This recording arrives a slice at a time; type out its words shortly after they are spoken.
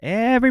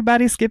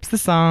Everybody skips the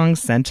song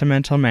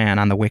Sentimental Man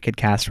on the Wicked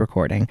Cast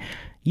recording.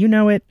 You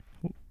know it.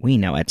 We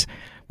know it.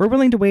 We're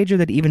willing to wager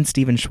that even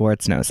Steven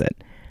Schwartz knows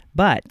it.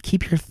 But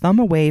keep your thumb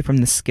away from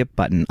the skip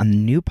button on the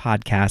new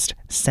podcast,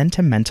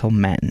 Sentimental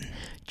Men.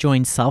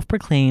 Join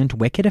self-proclaimed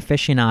Wicked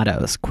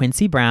aficionados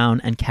Quincy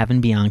Brown and Kevin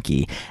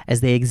Bianchi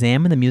as they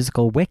examine the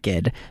musical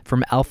Wicked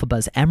from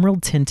Elphaba's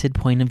emerald-tinted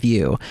point of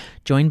view,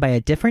 joined by a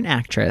different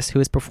actress who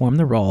has performed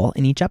the role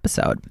in each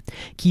episode.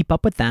 Keep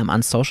up with them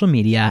on social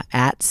media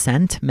at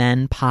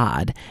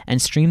SentMenPod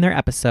and stream their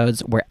episodes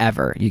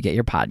wherever you get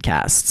your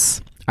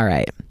podcasts. All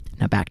right,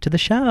 now back to the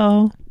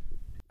show.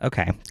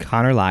 Okay,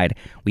 Connor lied.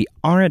 We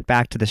aren't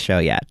back to the show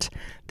yet.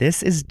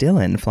 This is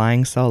Dylan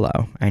flying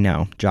solo, I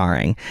know,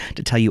 jarring,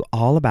 to tell you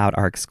all about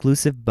our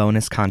exclusive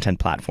bonus content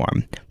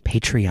platform,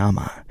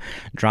 Patreon.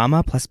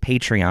 Drama plus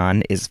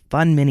Patreon is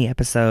fun mini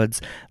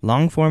episodes,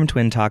 long-form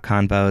Twin Talk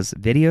convos,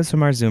 videos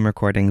from our Zoom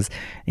recordings,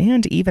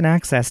 and even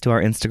access to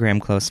our Instagram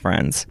close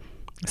friends.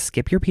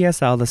 Skip your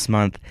PSL this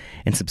month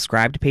and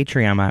subscribe to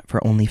Patreon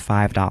for only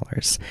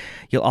 $5.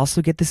 You'll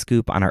also get the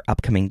scoop on our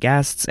upcoming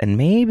guests and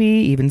maybe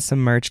even some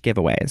merch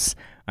giveaways.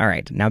 All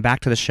right, now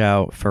back to the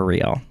show for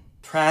real.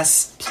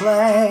 Press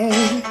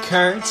play,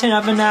 curtain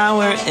of an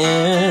hour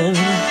in.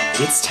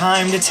 It's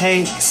time to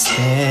take a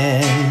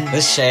spin. The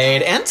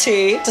shade and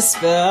tea to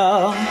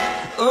spill.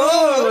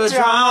 Ooh,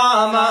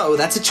 drama. Oh,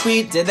 that's a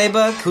tweet. Did they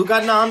book? Who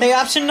got nom? They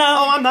option no.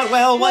 Oh, I'm not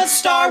well. What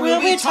star will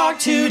we talk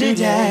to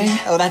today?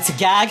 Oh, that's a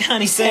gag,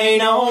 honey. Say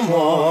no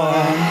more.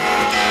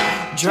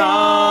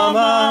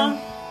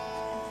 Drama.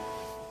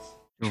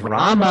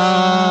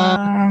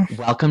 Drama.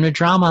 Welcome to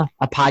Drama,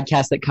 a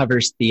podcast that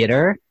covers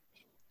theater,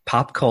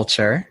 Pop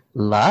culture,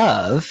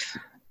 love,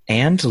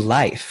 and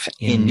life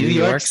in New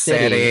York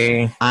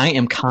City. I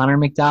am Connor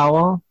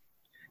McDowell.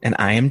 And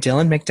I am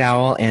Dylan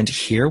McDowell, and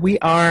here we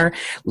are.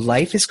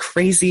 Life is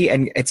crazy,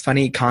 and it's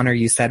funny, Connor,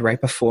 you said right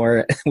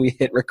before we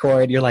hit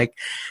record, you're like,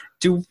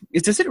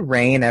 does it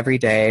rain every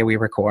day we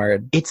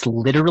record? It's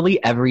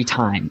literally every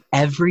time,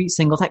 every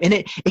single time. And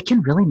it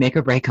can really make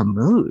or break a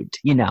mood,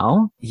 you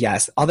know?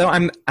 Yes. Although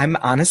I'm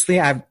honestly,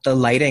 the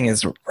lighting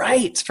is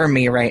right for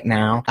me right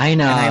now. I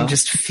know. And I'm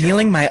just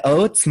feeling my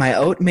oats, my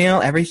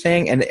oatmeal,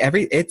 everything. And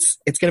it's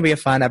going to be a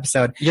fun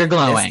episode. You're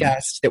glowing. This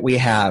guest that we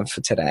have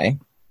today,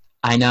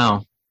 I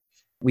know.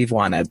 We've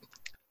wanted.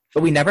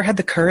 But we never had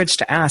the courage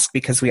to ask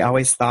because we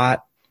always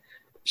thought,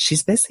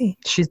 she's busy.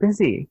 She's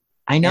busy.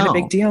 I know. Not a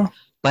big deal.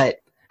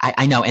 But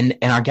I know, and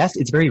our guest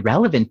is very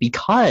relevant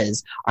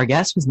because our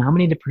guest was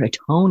nominated for a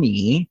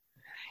Tony.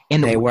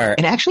 And they were.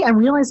 And actually, I'm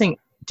realizing,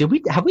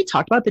 have we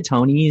talked about the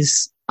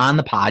Tonys on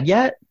the pod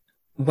yet?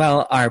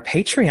 Well, our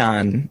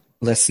Patreon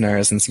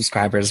listeners and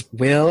subscribers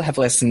will have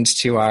listened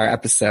to our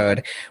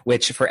episode,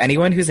 which for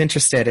anyone who's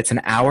interested, it's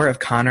an hour of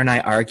Connor and I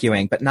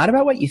arguing, but not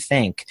about what you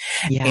think.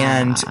 Yeah.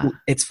 And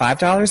it's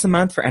 $5 a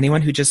month for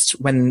anyone who just,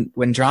 when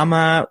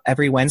drama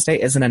every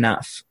Wednesday isn't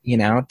enough, you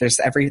know, there's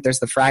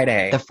the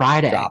Friday. The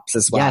Friday drops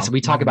as well. Yes,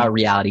 we talk about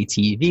reality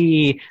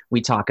TV.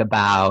 We talk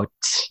about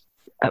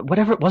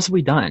whatever it was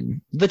we done.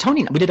 The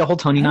Tony, we did a whole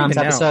Tony Noms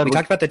episode. We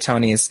talked about the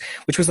Tonys,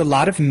 which was a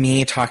lot of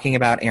me talking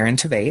about Aaron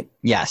Tveit.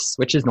 Yes,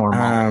 which is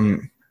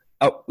normal.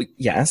 Oh,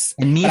 yes.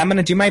 And me, but I'm going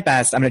to do my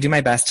best. I'm going to do my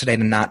best today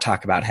to not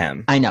talk about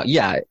him. I know.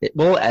 Yeah.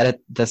 We'll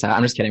edit this out.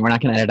 I'm just kidding. We're not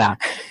going to edit out.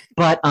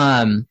 But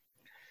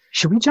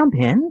should we jump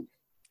in?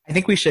 I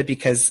think we should,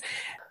 because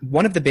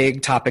one of the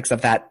big topics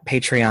of that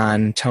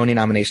Patreon Tony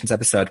nominations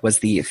episode was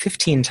the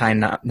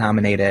 15-time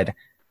nominated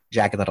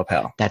Jagged Little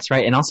Pill. That's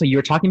right. And also, you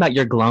were talking about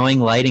your glowing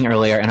lighting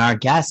earlier, and our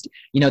guest,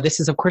 you know, this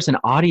is of course an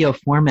audio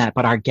format,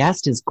 but our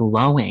guest is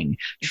glowing,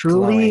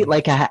 truly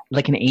like an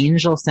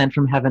angel sent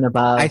from heaven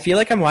above. I feel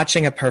like I'm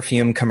watching a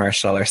perfume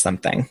commercial or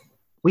something.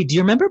 Wait, do you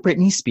remember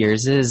Britney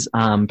Spears's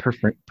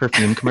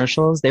perfume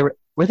commercials?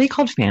 Were they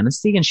called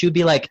Fantasy? And she would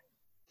be like,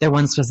 there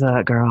once was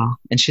a girl,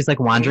 and she's like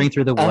wandering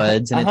through the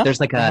woods, and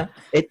there's like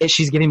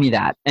she's giving me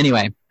that.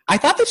 Anyway, I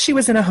thought that she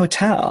was in a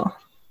hotel.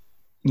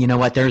 You know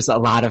what? There's a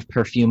lot of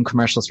perfume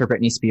commercials for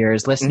Britney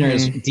Spears.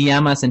 Listeners,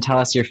 DM us and tell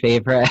us your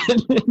favorite.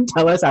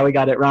 Tell us how we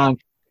got it wrong.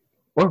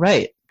 Or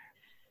right.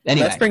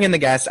 Anyway. Let's bring in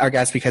our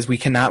guest, because we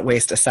cannot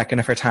waste a second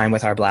of her time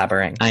with our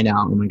blabbering. I know.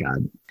 Oh, my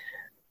God.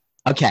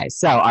 Okay,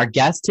 so our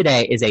guest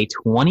today is a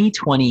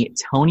 2020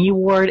 Tony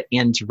Award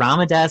and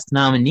Drama Desk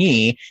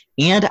nominee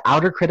and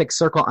Outer Critics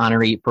Circle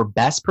honoree for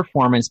Best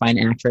Performance by an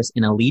Actress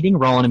in a Leading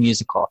Role in a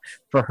Musical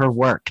for her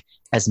work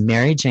as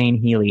Mary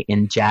Jane Healy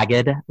in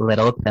Jagged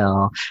Little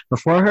Pill.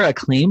 Before her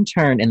acclaimed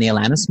turn in the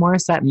Alanis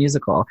Morissette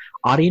musical,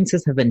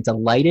 audiences have been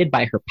delighted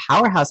by her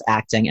powerhouse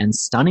acting and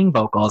stunning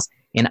vocals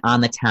in On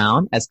the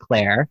Town as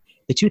Claire,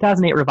 the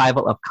 2008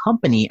 revival of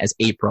Company as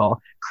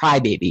April,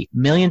 Crybaby,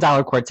 Million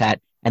Dollar Quartet,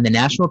 and the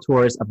national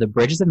tours of the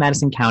Bridges of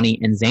Madison County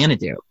and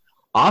Xanadu.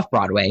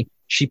 Off-Broadway,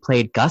 she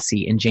played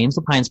Gussie in James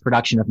Lapine's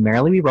production of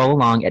Merrily We Roll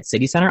Along at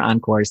City Center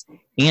Encores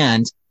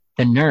and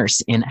the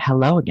nurse in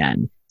Hello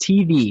Again.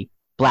 TV,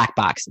 Black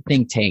Box,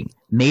 Think Tank,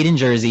 Made in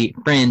Jersey,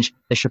 Fringe,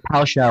 The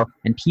Chappelle Show,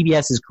 and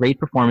PBS's great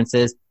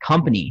performances,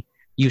 Company.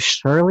 You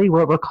surely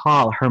will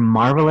recall her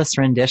marvelous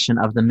rendition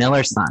of The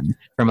Miller Son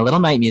from A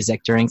Little Night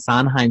Music during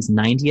Sondheim's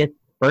 90th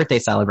birthday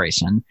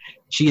celebration.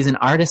 She is an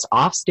artist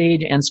off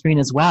stage and screen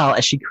as well,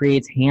 as she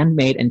creates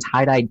handmade and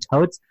tie-dyed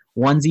totes,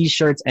 onesies,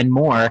 shirts, and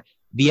more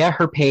via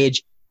her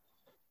page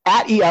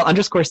at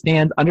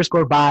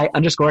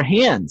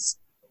EL_stands_by_hands.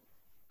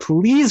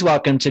 Please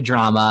welcome to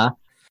drama,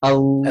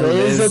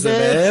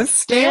 Elizabeth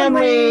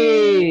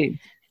Stanley.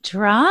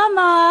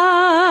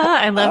 Drama.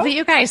 I love that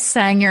you guys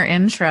sang your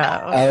intro.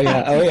 Oh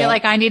yeah. I feel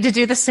like I need to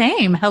do the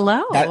same.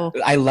 Hello.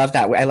 I love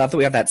that. I love that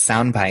we have that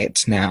sound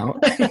bite now.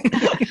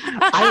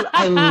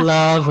 I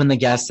love when the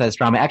guest says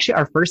drama. Actually,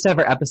 our first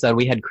ever episode,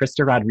 we had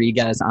Krista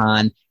Rodriguez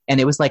on, and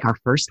it was like our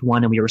first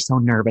one, and we were so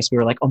nervous. We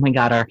were like, oh my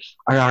God,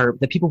 are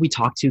the people we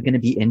talk to going to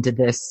be into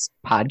this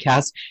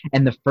podcast?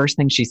 And the first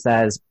thing she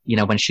says,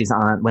 when she's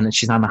on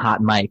the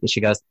hot mic, is she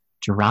goes,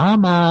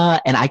 drama.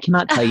 And I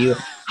cannot tell you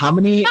how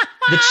many,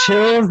 the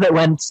chills that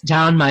went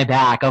down my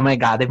back. Oh my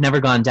God, they've never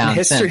gone down.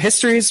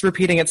 History is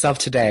repeating itself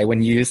today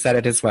when you said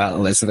it as well,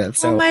 Elizabeth.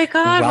 So oh my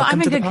God, well,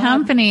 I'm in good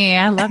company.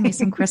 I love me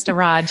some Krista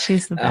Rod.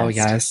 She's the best. Oh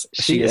yes,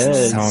 she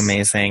is so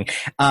amazing.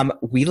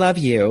 We love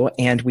you,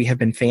 and we have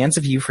been fans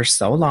of you for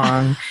so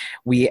long.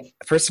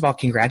 First of all,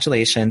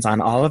 congratulations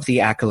on all of the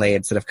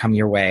accolades that have come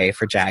your way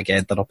for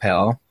Jagged Little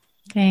Pill.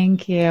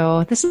 Thank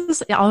you. This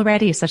is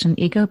already such an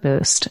ego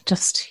boost.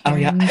 Just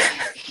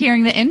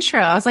hearing the intro,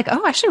 I was like,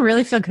 oh, I should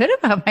really feel good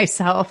about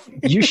myself.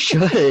 You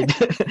should.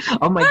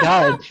 Oh my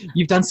God.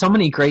 You've done so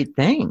many great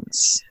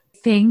things.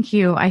 Thank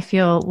you. I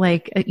feel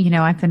like,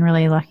 I've been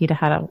really lucky to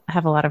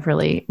have a lot of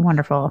really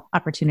wonderful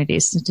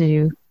opportunities to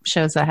do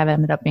shows that have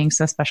ended up being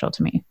so special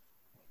to me.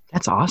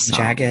 That's awesome.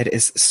 Jagged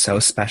is so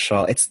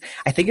special.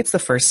 I think it's the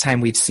first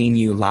time we've seen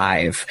you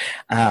live,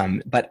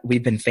 but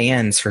we've been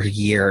fans for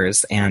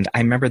years. And I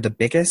remember the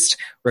biggest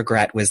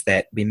regret was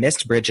that we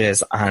missed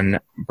Bridges on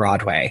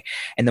Broadway.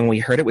 And then when we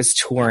heard it was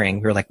touring,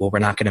 we were like, well, we're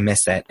not going to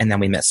miss it. And then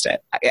we missed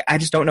it. I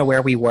just don't know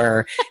where we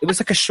were. It was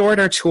like a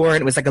shorter tour,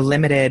 and it was like a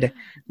limited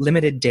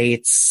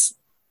dates,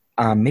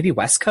 maybe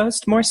West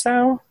Coast more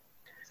so.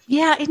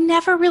 Yeah, it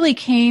never really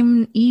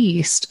came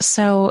east.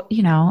 So,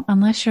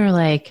 unless you're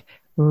like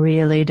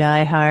really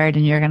die hard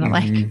and you're going to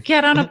like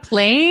get on a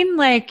plane,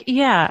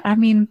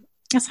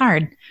 it's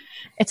hard.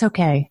 It's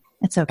okay.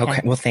 It's okay.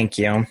 Okay. Well, thank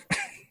you.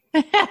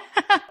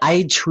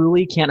 I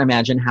truly can't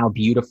imagine how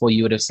beautiful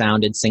you would have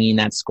sounded singing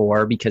that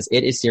score, because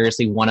it is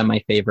seriously one of my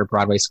favorite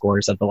Broadway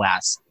scores of the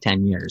last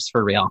 10 years,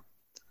 for real.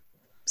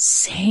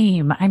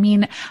 Same.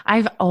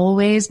 I've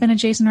always been a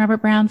Jason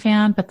Robert Brown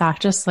fan, but that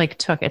just like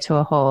took it to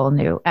a whole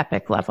new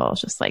epic level.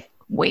 Just like,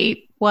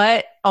 wait,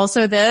 what?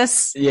 Also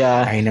this?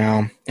 Yeah. I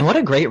know. And what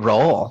a great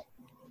role.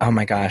 Oh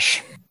my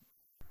gosh.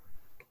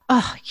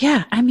 Oh,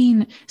 yeah.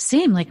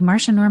 Same. Like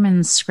Marsha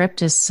Norman's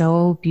script is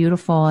so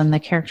beautiful, and the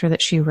character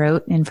that she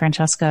wrote in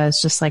Francesca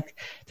is just like,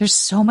 there's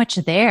so much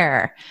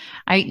there.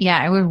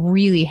 I was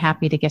really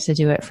happy to get to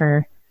do it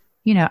for,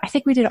 I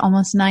think we did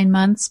almost 9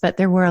 months, but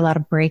there were a lot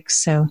of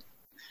breaks. So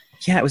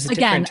yeah, it was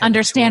again,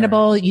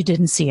 understandable. You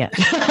didn't see it.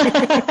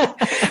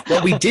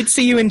 Well, we did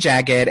see you in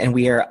Jagged, and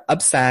we are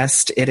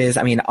obsessed. It is,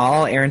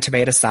 all Aaron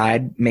Tveit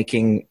aside,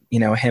 making,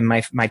 him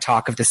my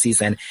talk of the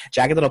season.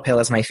 Jagged Little Pill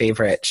is my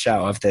favorite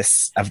show of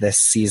this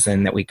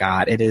season that we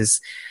got. It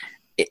is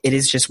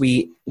just,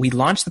 we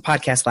launched the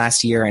podcast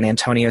last year, and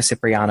Antonio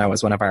Cipriano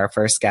was one of our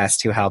first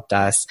guests who helped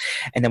us.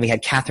 And then we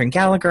had Catherine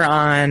Gallagher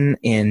on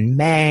in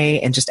May,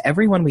 and just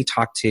everyone we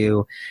talked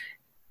to,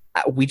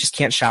 we just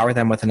can't shower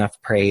them with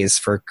enough praise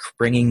for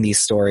bringing these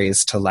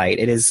stories to light.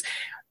 It is,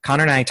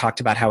 Connor and I talked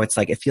about how it's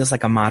like, it feels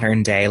like a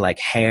modern day, like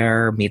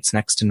Hair meets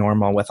Next to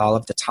Normal with all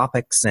of the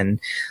topics, and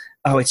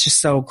it's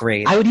just so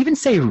great. I would even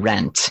say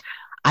Rent.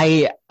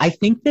 I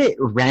think that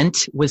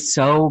Rent was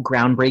so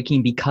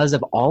groundbreaking because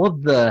of all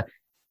of the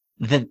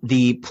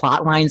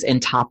plot lines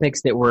and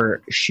topics that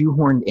were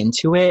shoehorned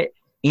into it.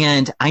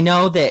 And I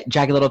know that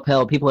Jagged Little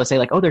Pill, people will say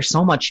like, oh, there's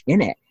so much in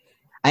it.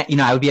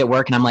 I would be at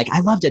work and I'm like, I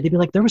loved it. They'd be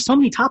like, there were so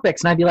many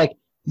topics. And I'd be like,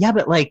 yeah,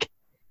 but like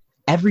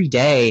every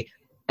day,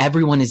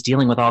 everyone is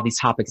dealing with all these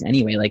topics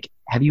anyway. Like,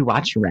 have you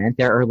watched Rent?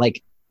 There are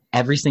like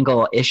every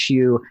single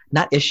issue,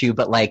 not issue,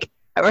 but like,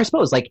 or I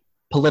suppose like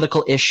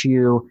political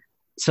issue,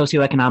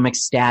 socioeconomic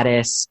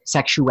status,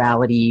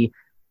 sexuality,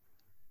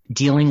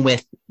 dealing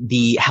with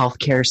the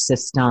healthcare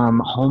system,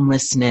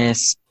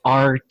 homelessness,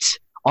 art,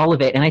 all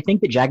of it. And I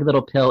think that Jagged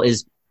Little Pill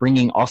is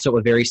bringing also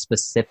a very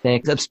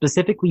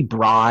specifically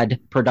broad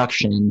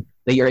production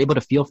that you're able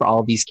to feel for all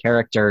of these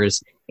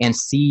characters and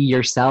see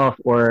yourself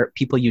or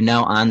people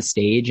on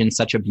stage in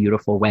such a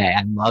beautiful way.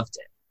 I loved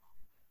it.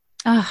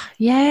 Oh,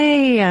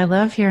 yay. I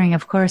love hearing,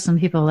 of course,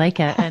 when people like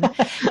it. And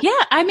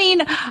yeah,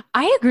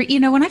 I agree.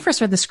 When I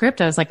first read the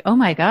script, I was like, oh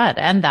my God,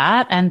 and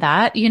that,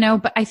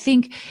 but I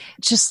think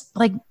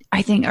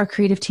our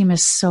creative team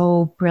is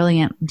so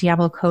brilliant.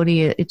 Diablo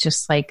Cody, it's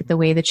just like the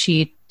way that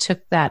she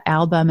took that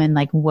album and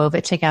like wove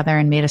it together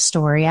and made a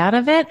story out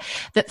of it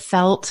that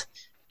felt,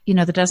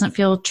 that doesn't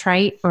feel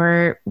trite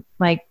or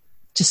like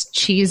just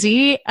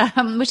cheesy,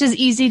 which is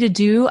easy to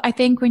do, I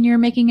think, when you're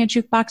making a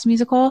jukebox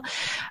musical.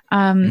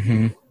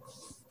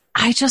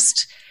 I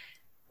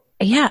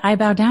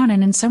bow down.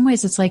 And in some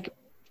ways it's like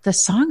the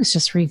songs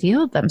just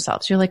revealed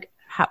themselves. You're like,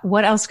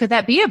 what else could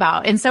that be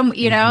about? And some,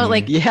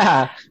 like,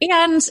 yeah.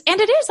 And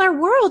it is, our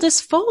world is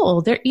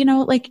full there,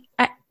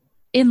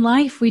 in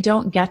life, we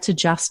don't get to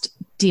just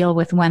deal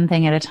with one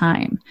thing at a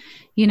time.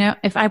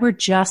 If I were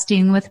just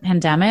dealing with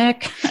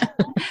pandemic,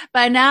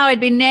 by now I'd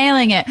be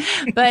nailing it.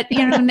 But,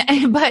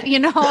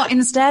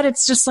 instead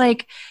it's just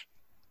like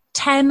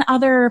 10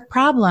 other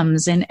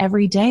problems in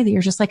every day that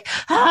you're just like,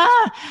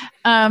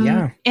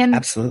 and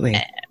absolutely.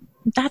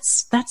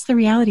 That's the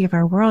reality of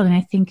our world. And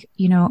I think,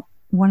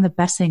 one of the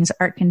best things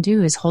art can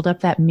do is hold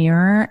up that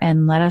mirror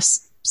and let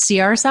us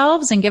see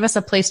ourselves and give us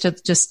a place to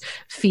just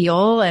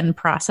feel and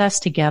process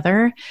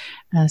together.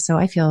 So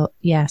I feel,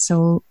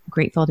 so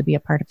grateful to be a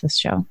part of this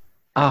show.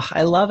 Oh,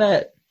 I love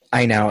it.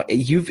 I know.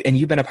 You've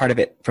been a part of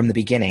it from the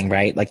beginning,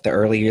 right? Like the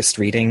earliest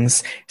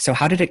readings. So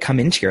how did it come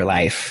into your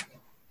life?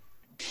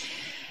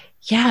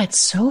 Yeah, it's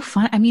so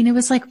fun. I mean, it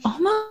was like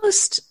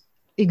almost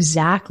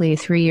exactly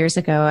 3 years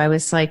ago. I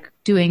was like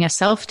doing a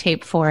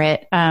self-tape for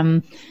it.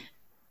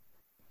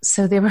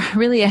 So they were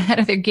really ahead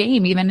of their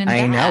game, even in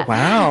that. I know.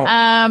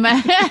 Wow.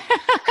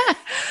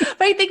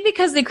 But I think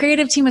because the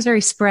creative team was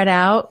very spread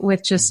out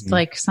with just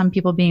like some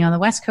people being on the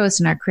West Coast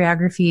and our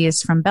choreography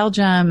is from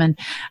Belgium.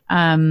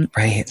 And,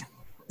 right.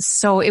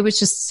 So it was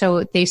just,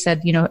 so they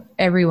said,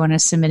 everyone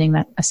is submitting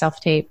a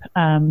self-tape.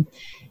 And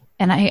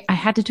I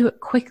had to do it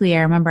quickly.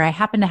 I remember I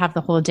happened to have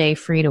the whole day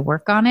free to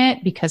work on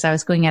it because I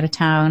was going out of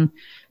town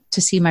to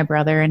see my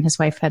brother and his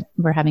wife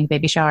were having a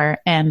baby shower.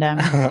 And,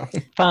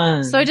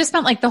 fun. So I just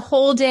spent like the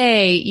whole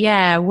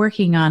day,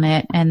 working on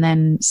it and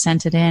then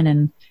sent it in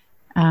and,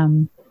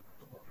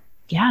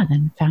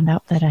 then found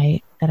out that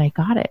I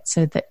got it.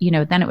 So that,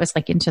 then it was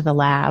like into the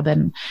lab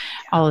and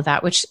all of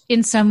that, which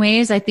in some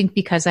ways I think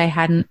because I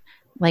hadn't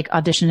like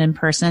auditioned in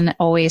person, it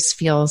always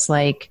feels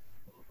like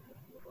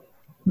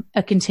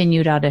a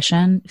continued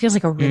audition. It feels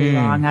like a really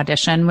long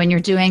audition when you're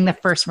doing the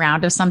first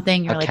round of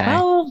something. You're like,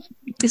 well,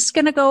 this is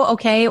going to go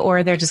okay.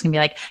 Or they're just going to be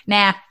like,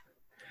 nah.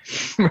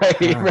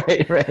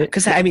 Right.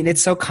 Because I mean,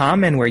 it's so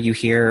common where you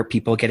hear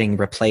people getting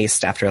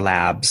replaced after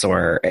labs,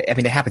 or I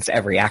mean, it happens to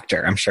every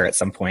actor, I'm sure, at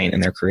some point in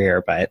their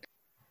career. But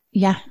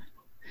yeah,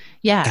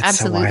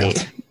 absolutely.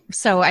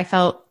 So I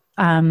felt,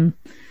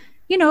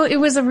 it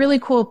was a really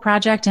cool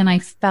project, and I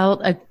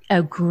felt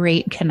a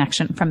great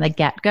connection from the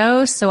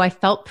get-go. So I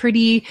felt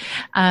pretty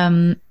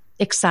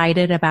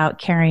excited about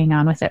carrying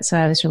on with it. So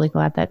I was really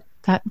glad that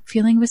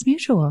feeling was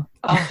mutual.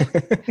 Oh,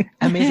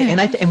 amazing.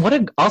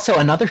 And also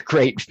another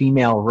great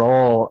female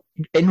role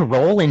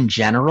in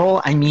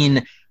general. I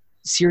mean,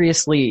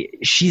 seriously,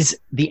 she's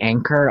the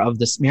anchor of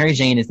this. Mary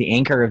Jane is the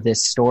anchor of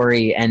this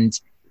story. And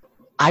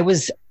I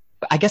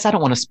guess I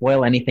don't want to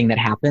spoil anything that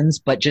happens,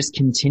 but just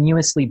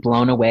continuously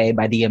blown away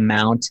by the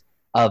amount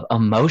of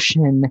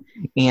emotion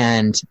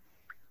and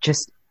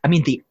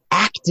the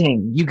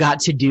acting you got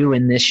to do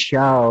in this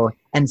show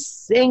and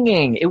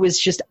singing. It was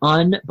just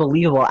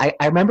unbelievable. I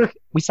remember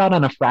we saw it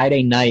on a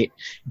Friday night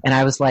and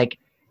I was like,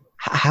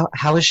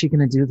 how is she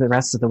going to do the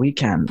rest of the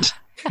weekend?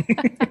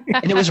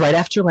 And it was right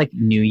after like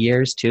New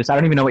Year's too. So I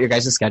don't even know what your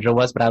guys' schedule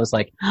was, but I was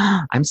like,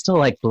 I'm still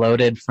like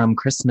bloated from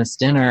Christmas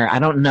dinner. I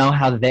don't know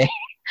how they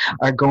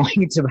are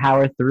going to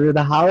power through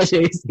the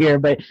holidays here,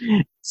 but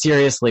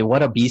seriously,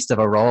 what a beast of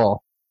a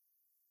role.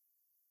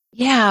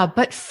 Yeah,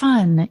 but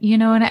fun,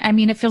 and I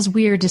mean, it feels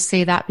weird to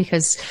say that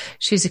because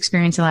she's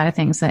experienced a lot of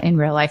things that in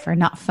real life are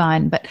not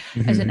fun, but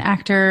as an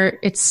actor,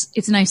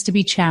 it's nice to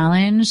be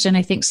challenged. And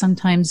I think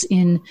sometimes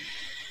in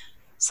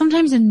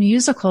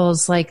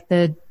musicals, like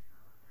the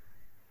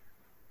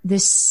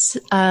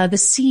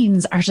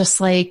scenes are just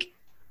like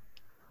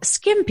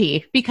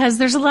skimpy because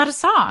there's a lot of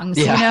songs,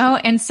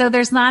 and so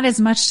there's not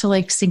as much to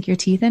like sink your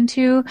teeth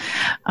into.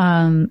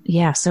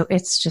 So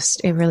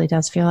it really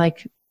does feel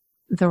like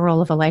the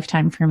role of a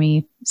lifetime for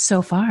me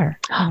so far.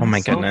 Oh my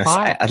goodness.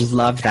 I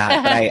love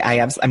that.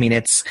 But I mean,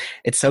 it's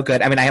so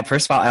good. I mean,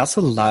 first of all, I also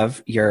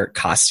love your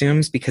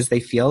costumes because they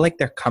feel like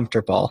they're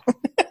comfortable.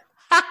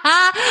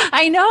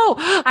 I know.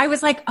 I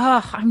was like,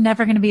 I'm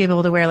never going to be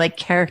able to wear like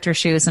character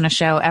shoes in a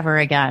show ever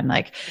again.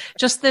 Like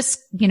just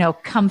this,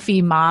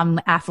 comfy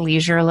mom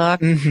athleisure look.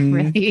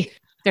 Really,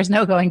 there's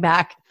no going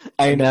back.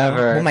 I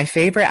never. Well, I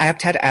have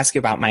to ask you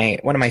about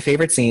one of my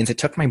favorite scenes. It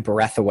took my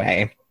breath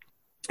away.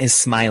 Is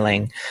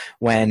Smiling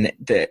when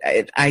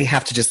I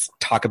have to just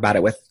talk about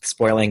it with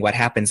spoiling what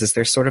happens is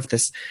there's sort of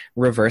this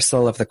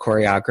reversal of the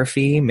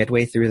choreography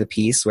midway through the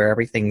piece where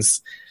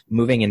everything's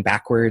moving in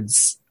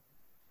backwards.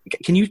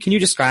 Can you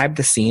describe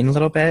the scene a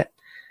little bit?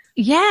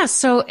 Yeah.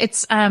 So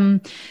it's,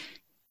 the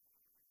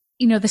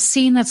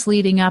scene that's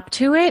leading up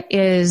to it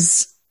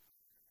is,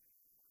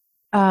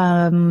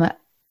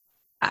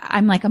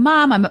 I'm like a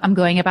mom, I'm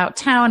going about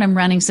town, I'm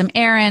running some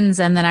errands.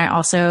 And then I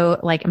also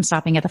I'm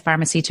stopping at the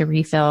pharmacy to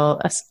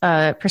refill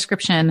a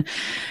prescription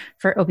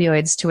for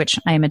opioids to which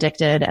I am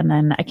addicted. And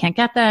then I can't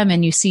get them.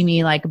 And you see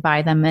me like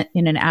buy them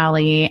in an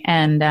alley.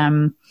 And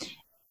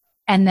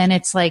then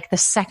it's like the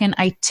second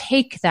I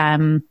take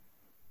them,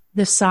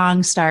 the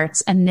song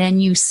starts and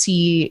then you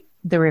see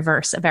the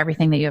reverse of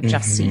everything that you have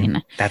just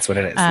seen. That's what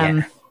it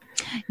is.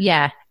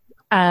 Yeah.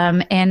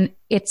 And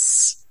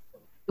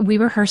we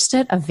rehearsed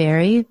it a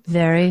very,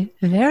 very,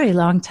 very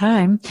long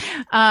time,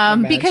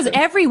 because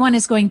everyone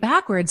is going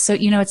backwards. So,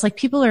 it's like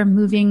people are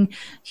moving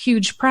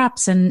huge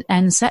props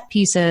and set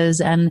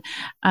pieces. And,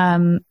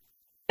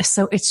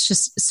 so it's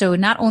just, so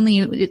not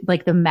only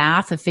like the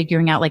math of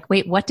figuring out like,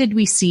 wait, what did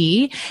we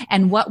see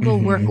and what will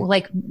work?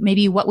 Like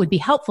maybe what would be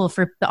helpful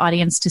for the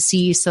audience to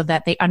see so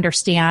that they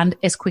understand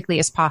as quickly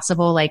as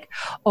possible, like,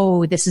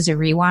 oh, this is a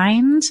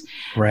rewind.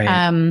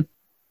 Right.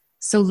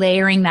 So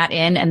layering that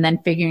in and then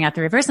figuring out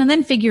the reverse and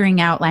then figuring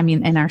out,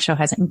 and our show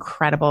has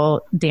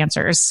incredible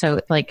dancers.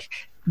 So like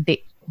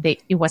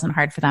it wasn't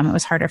hard for them. It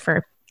was harder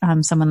for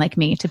someone like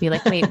me to be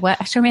like, wait,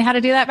 what? Show me how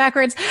to do that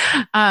backwards.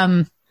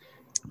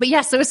 But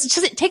yeah, so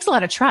it takes a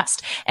lot of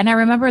trust. And I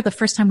remember the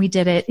first time we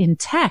did it in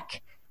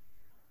tech,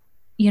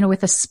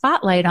 with a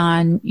spotlight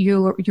on,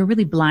 you're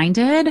really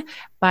blinded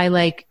by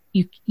like,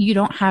 you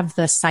don't have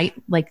the sight,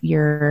 like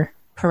your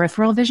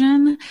peripheral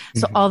vision.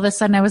 So all of a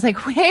sudden I was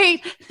like,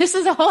 wait, this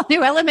is a whole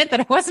new element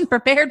that I wasn't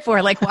prepared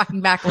for, like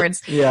walking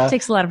backwards. It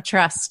takes a lot of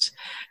trust.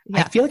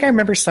 I feel like I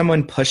remember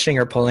someone pushing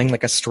or pulling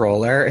like a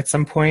stroller at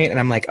some point, and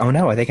I'm like, oh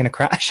no, are they going to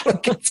crash?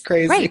 Like, it's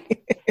crazy.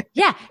 Right.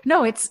 Yeah.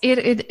 No,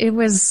 it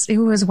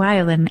was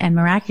wild and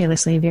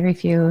miraculously very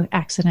few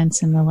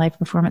accidents in the live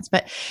performance.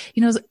 But,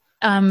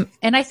 and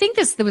I think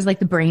there was like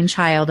the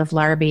brainchild of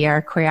Larbi,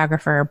 our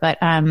choreographer. But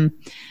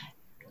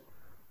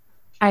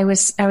I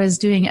was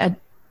doing a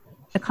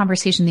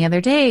conversation the other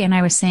day, and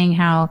I was saying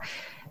how,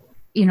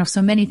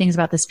 so many things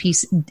about this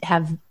piece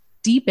have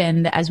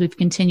deepened as we've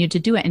continued to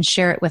do it and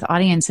share it with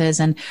audiences.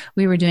 And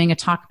we were doing a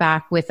talk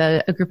back with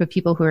a group of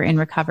people who are in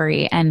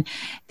recovery, and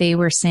they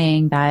were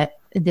saying that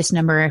this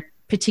number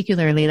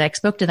particularly like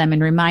spoke to them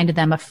and reminded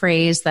them a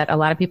phrase that a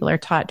lot of people are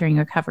taught during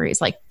recovery is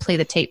like play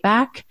the tape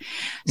back.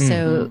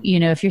 So,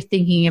 if you're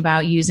thinking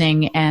about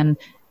using and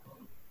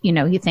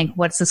you think,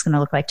 what's this going to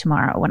look like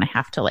tomorrow when I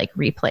have to like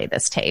replay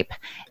this tape?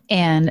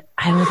 And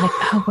I was like,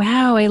 oh,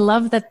 wow, I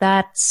love that.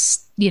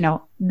 That's,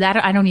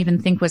 that I don't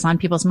even think was on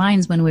people's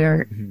minds when we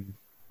were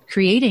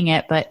creating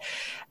it. But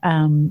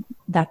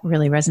that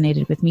really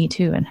resonated with me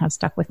too, and has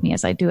stuck with me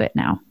as I do it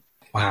now.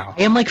 Wow.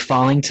 I am like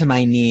falling to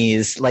my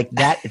knees. Like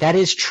that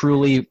is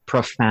truly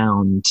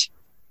profound.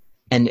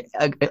 And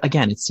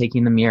again, it's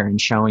taking the mirror and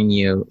showing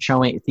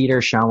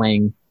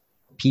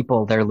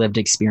people their lived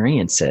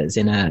experiences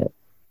in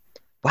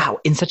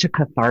such a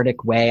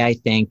cathartic way, I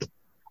think.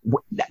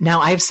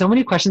 Now, I have so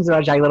many questions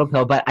about Jagged Little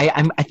Pill, but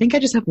I think I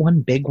just have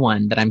one big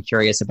one that I'm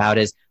curious about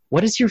is,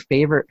 what is your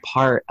favorite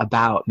part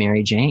about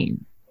Mary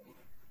Jane?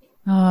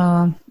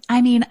 Oh,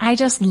 I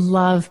just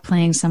love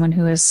playing someone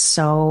who is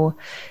so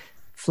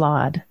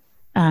flawed,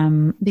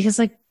 because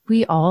like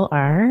we all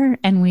are,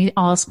 and we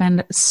all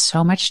spend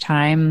so much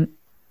time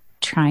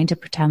trying to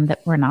pretend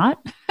that we're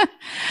not.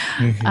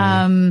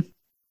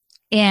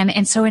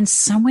 And so in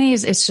some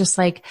ways it's just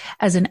like,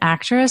 as an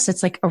actress,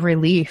 it's like a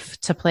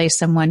relief to play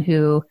someone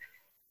who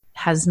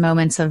has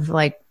moments of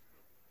like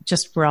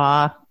just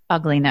raw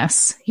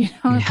ugliness,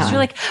 because you're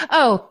like,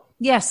 oh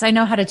yes, I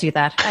know how to do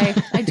that.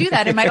 I do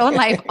that in my own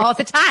life all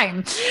the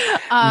time.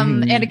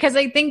 And because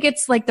I think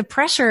it's like the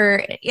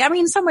pressure,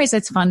 in some ways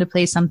it's fun to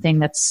play something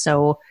that's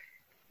so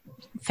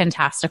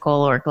fantastical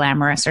or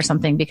glamorous or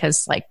something,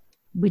 because like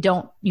we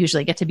don't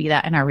usually get to be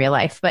that in our real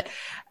life. But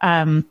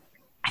I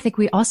think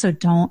we also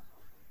don't,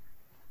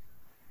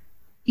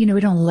 we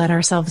don't let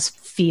ourselves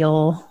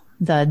feel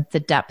the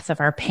depth of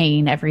our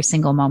pain every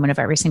single moment of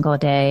every single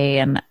day,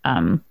 and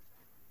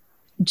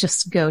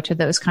just go to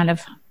those kind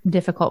of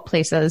difficult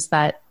places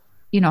that,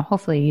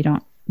 hopefully you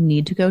don't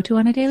need to go to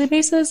on a daily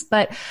basis.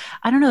 But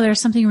I don't know, there's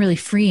something really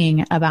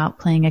freeing about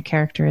playing a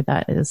character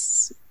that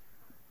is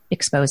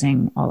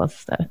exposing all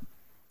of the,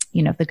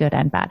 the good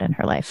and bad in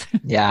her life.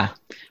 Yeah.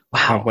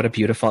 Wow, what a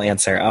beautiful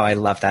answer. Oh, I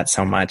love that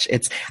so much.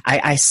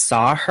 I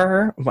saw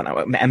her when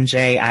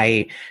MJ,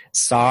 I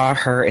saw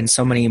her in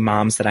so many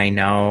moms that I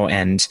know,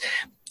 and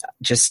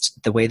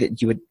just the way that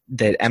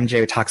that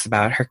MJ talks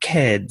about her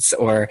kids,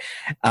 or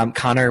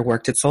Connor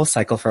worked at Soul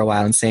Cycle for a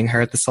while, and seeing her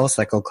at the Soul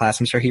Cycle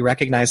class, I'm sure he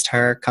recognized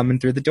her coming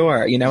through the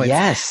door.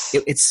 Yes.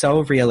 It's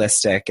so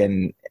realistic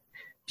and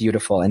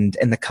beautiful. And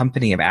in the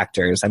company of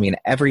actors,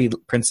 every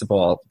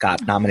principal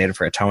got nominated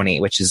for a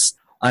Tony, which is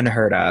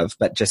unheard of,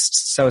 but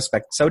just so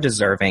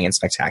deserving and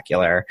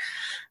spectacular.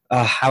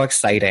 How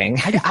exciting.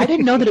 I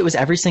didn't know that it was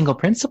every single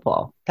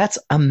principal. That's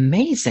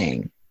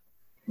amazing.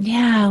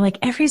 Yeah, like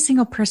every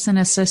single person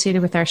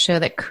associated with our show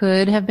that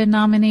could have been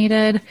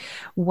nominated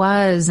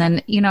was.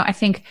 And, I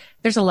think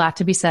there's a lot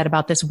to be said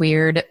about this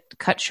weird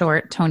cut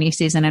short Tony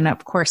season. And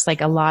of course,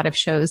 like a lot of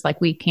shows, like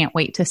we can't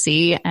wait to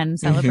see and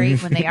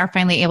celebrate when they are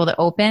finally able to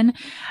open.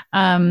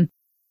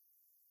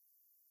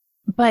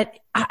 But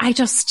I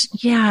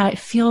just, it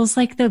feels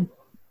like the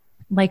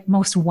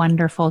most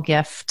wonderful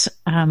gift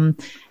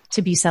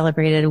to be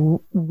celebrated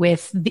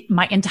with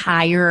my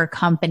entire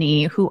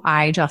company who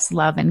I just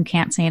love and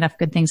can't say enough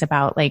good things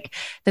about. Like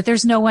that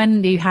there's no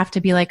one you have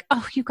to be like,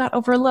 oh, you got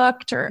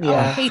overlooked or oh,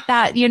 I hate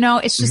that. You know,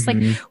 it's just like,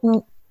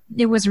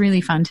 it was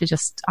really fun to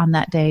just on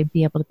that day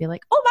be able to be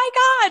like, oh my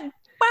God.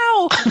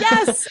 Wow.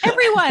 Yes.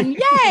 Everyone.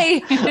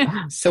 Yay.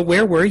 So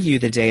where were you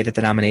the day that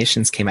the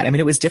nominations came out? I mean,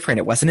 it was different.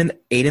 It wasn't an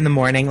 8 a.m.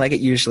 like it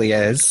usually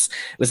is.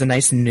 It was a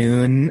nice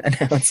noon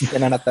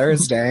announcement on a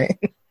Thursday.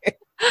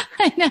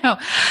 I know.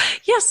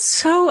 Yes.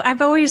 So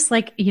I've always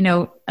like, you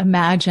know,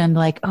 imagined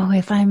like, oh,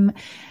 if I'm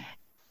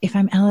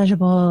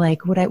eligible,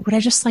 like, would I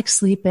just like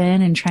sleep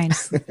in and try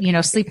and, you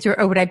know, sleep through,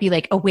 or would I be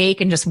like awake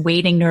and just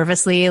waiting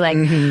nervously? Like,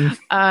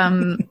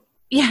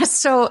 yeah.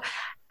 So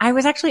I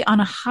was actually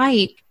on a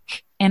hike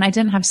and I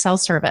didn't have cell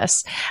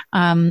service,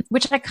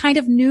 which I kind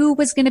of knew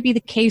was going to be the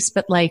case,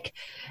 but like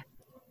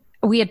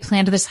we had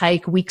planned this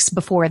hike weeks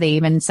before they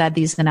even said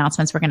these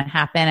announcements were going to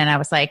happen. And I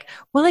was like,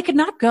 well, I could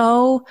not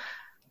go,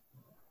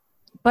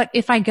 but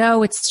if I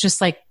go, it's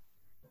just like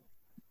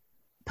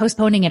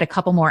postponing it a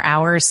couple more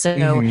hours.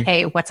 So,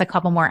 hey, what's a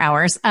couple more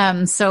hours?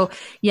 So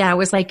yeah, it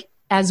was like,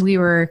 as we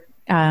were,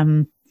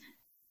 you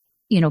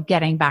know,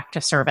 getting back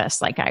to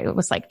service, like I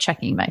was like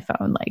checking my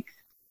phone, like,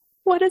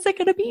 what is it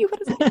going to be?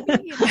 What is it going to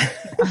be?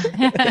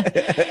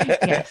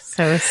 Yeah.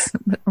 So it's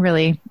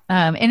really,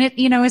 and it,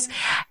 you know,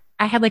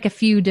 I had like a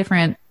few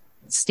different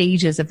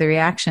stages of the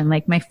reaction.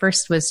 Like my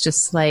first was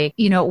just like,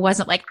 you know, it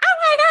wasn't like, oh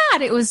my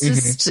God, it was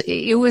just,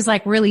 it was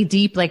like really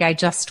deep. Like I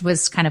just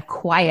was kind of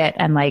quiet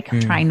and like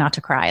trying not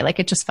to cry. Like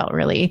it just felt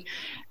really,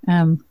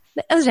 it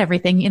was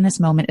everything in this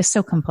moment is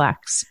so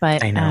complex,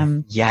 but, I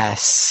know.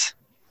 Yes.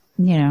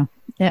 You know,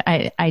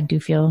 I do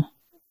feel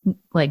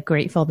like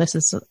grateful. This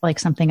is like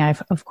something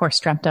I've of course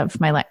dreamt of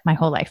my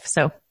whole life.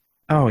 So.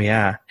 Oh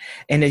yeah.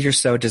 And you're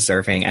so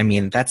deserving. I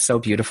mean, that's so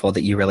beautiful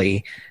that you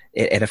really,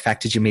 it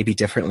affected you maybe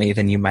differently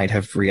than you might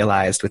have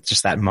realized with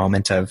just that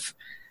moment of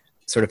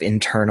sort of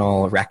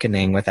internal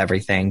reckoning with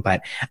everything.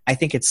 But I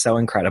think it's so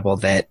incredible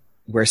that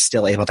we're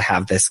still able to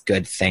have this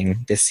good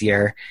thing this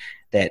year,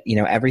 that, you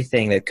know,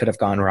 everything that could have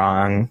gone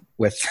wrong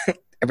with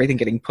everything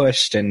getting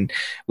pushed. And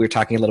we were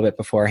talking a little bit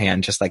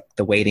beforehand, just like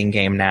the waiting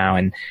game now.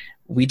 And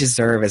we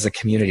deserve as a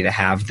community to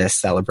have this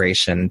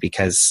celebration,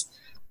 because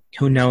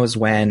who knows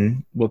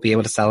when we'll be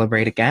able to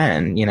celebrate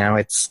again. You know,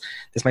 this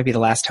might be the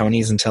last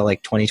Tonys until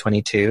like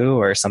 2022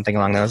 or something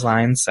along those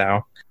lines.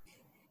 So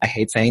I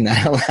hate saying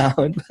that out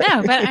loud.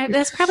 No, but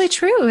that's probably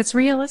true. It's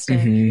realistic.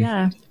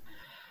 Yeah.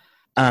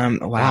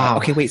 Wow.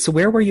 Okay, wait. So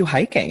where were you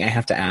hiking? I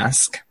have to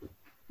ask.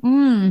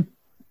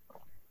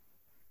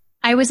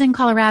 I was in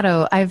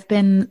Colorado. I've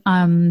been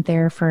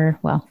there for,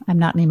 well, I'm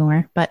not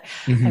anymore, but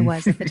I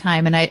was at the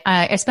time. And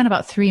I spent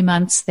about 3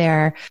 months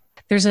there.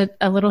 There's a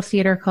little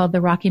theater called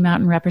the Rocky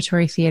Mountain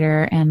Repertory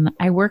Theater. And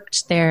I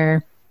worked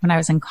there when I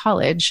was in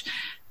college.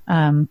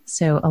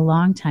 So a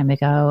long time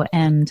ago.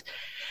 And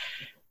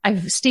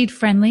I've stayed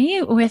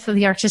friendly with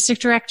the artistic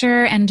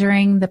director. And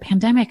during the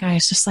pandemic, I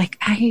was just like,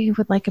 I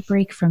would like a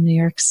break from New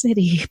York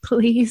City,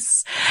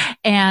 please.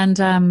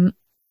 And,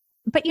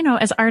 but you know,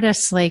 as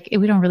artists, like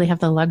we don't really have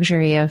the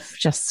luxury of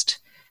just,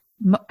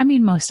 I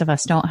mean, most of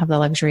us don't have the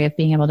luxury of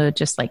being able to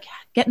just like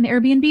get an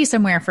Airbnb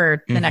somewhere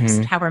for the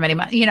next however many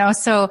months, you know,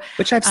 so.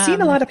 Which I've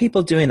seen a lot of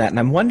people doing that, and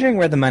I'm wondering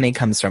where the money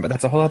comes from, but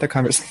that's a whole other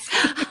conversation.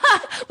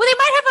 Well, they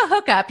might have a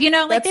hookup, you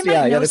know, like they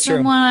might know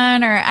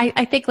someone, or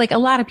I think like a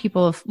lot of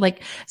people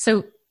like,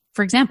 so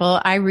for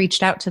example, I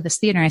reached out to this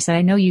theater and I said,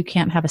 I know you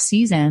can't have a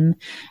season,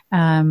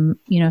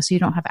 you know, so you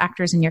don't have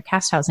actors in your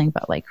cast housing,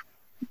 but like,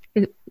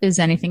 is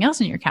anything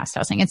else in your cast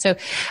housing? And so,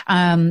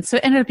 so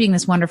it ended up being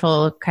this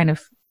wonderful kind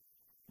of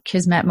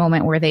kismet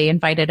moment where they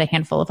invited a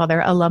handful of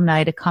other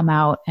alumni to come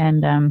out.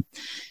 And,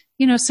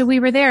 you know, so we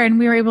were there and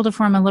we were able to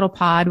form a little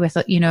pod with,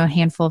 you know, a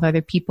handful of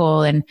other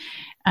people and,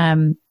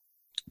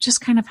 just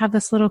kind of have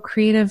this little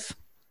creative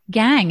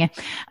gang.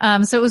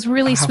 So it was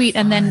really sweet.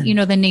 Fun. And then, you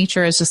know, the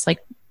nature is just like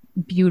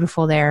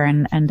beautiful there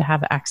and to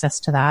have access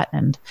to that.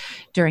 And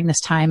during this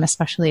time,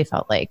 especially, it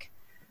felt like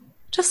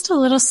just a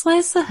little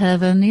slice of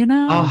heaven, you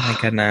know? Oh my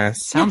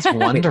goodness. Sounds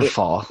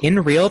wonderful.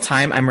 In real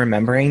time, I'm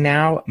remembering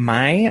now,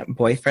 my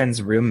boyfriend's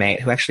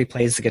roommate, who actually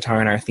plays the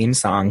guitar in our theme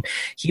song,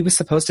 he was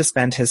supposed to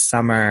spend his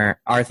summer,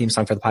 our theme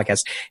song for the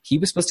podcast, he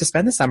was supposed to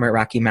spend the summer at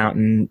Rocky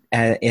Mountain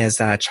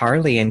as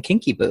Charlie in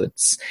Kinky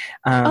Boots.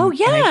 Oh,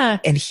 yeah.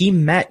 And he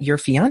met your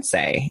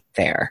fiance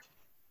there.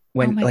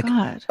 When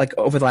God. like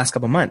over the last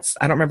couple months,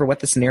 I don't remember what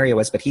the scenario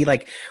was, but he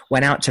like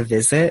went out to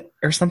visit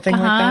or something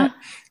like that.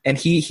 And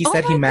he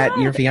said he met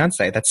your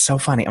fiance. That's so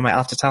funny. I'll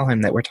have to tell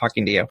him that we're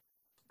talking to you.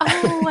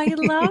 Oh, I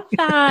love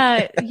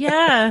that.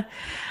 Yeah.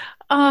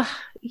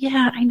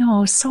 Yeah, I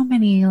know. So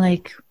many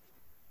like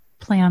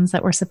plans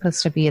that were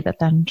supposed to be that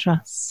then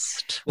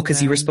just. Well,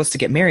 because you were supposed to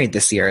get married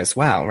this year as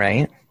well,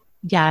 right?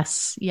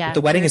 Yes. Yeah. But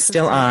the wedding is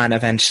still on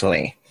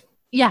eventually.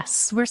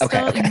 Yes, we're still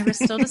we're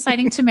still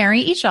deciding to marry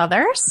each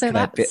other. So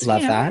that's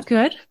love that.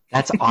 Good.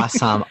 That's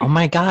awesome. Oh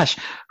my gosh.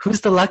 Who's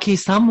the lucky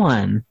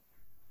someone?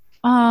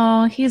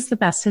 Oh, he's the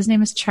best. His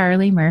name is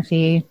Charlie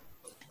Murphy.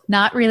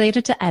 Not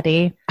related to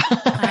Eddie.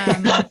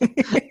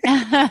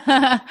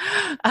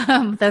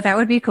 Though that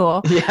would be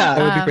cool. Yeah,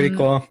 that would be pretty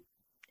cool.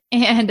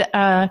 And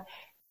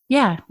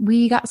yeah,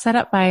 we got set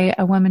up by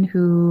a woman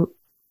who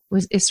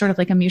is sort of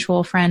like a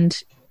mutual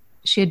friend.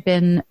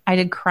 I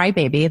did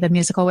Crybaby, the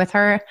musical with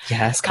her.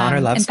 Yes,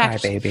 Connor loves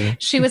Crybaby.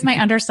 She was my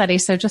understudy.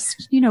 So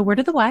just, word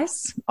of the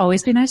wise,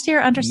 always be nice to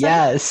your understudy.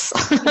 Yes.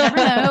 You never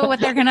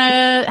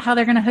know how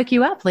they're going to hook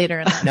you up later.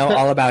 In know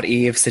all about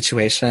Eve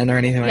situation or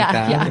anything like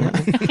that.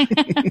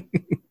 Yeah.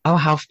 Oh,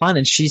 how fun.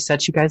 And she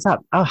set you guys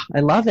up. Oh, I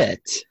love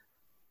it.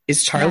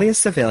 Is Charlie a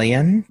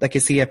civilian? Like,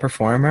 is he a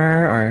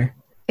performer or?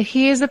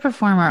 He is a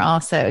performer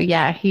also.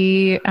 Yeah.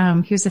 He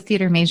was a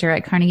theater major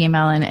at Carnegie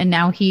Mellon, and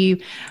now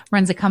he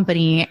runs a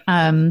company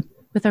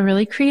with a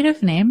really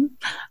creative name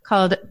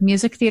called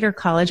Music Theater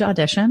College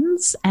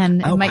Auditions.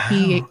 And it might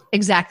be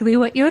exactly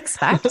what you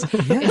expect.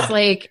 It's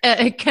like,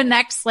 it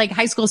connects like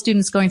high school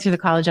students going through the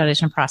college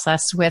audition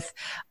process with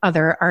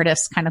other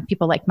artists, kind of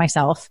people like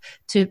myself,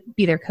 to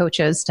be their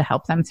coaches to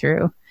help them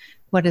through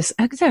what is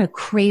a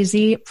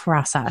crazy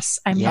process.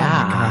 Oh my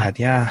God.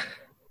 Yeah.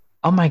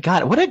 Oh my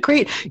God. What a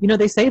great,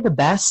 they say the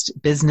best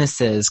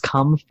businesses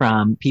come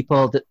from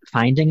people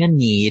finding a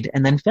need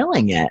and then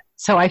filling it.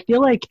 So I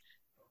feel like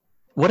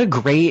what a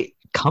great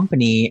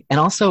company, and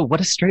also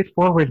what a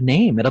straightforward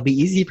name. It'll be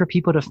easy for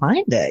people to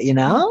find it,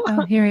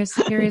 Oh, here he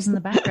is in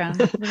the background.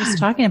 We're just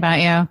talking about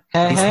you.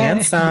 He's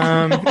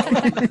handsome.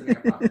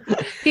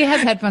 He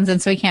has headphones in,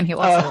 so he can't hear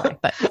what's away,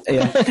 but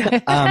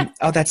yeah.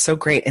 Oh, that's so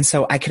great. And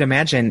so I could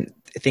imagine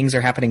things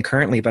are happening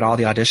currently, but all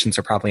the auditions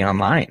are probably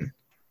online.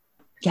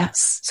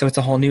 Yes. So it's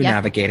a whole new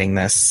navigating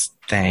this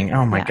thing.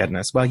 Oh my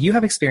goodness. Well, you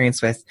have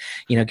experience with,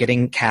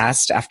 getting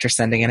cast after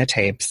sending in a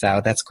tape. So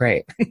that's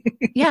great.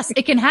 Yes,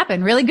 it can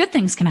happen. Really good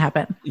things can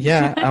happen.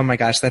 Yeah. Oh my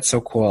gosh. That's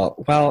so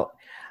cool. Well,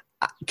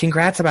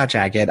 congrats about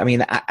Jagged. I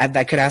mean,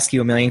 I could ask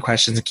you a million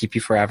questions and keep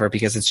you forever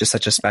because it's just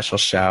such a special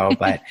show,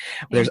 but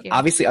there's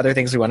obviously other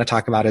things we want to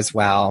talk about as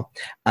well.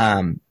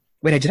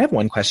 Wait, I did have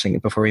one question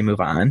before we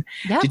move on.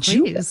 Yeah,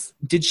 please.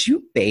 Did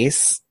you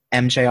base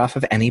MJ off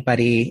of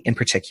anybody in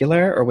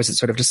particular, or was it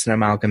sort of just an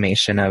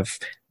amalgamation of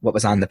what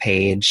was on the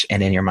page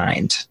and in your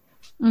mind?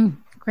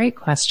 Great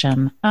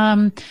question.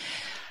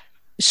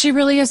 She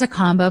really is a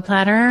combo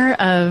platter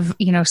of,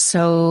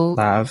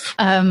 love,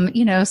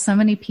 so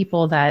many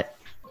people that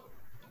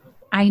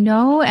I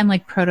know and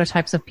like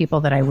prototypes of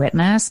people that I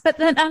witness, but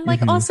then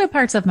like also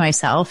parts of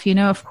myself,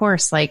 of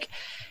course, like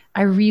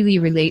I really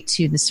relate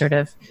to the sort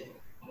of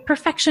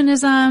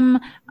perfectionism.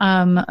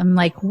 I'm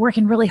like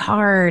working really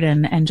hard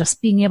and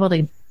just being able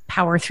to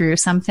power through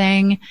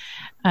something.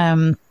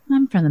 I'm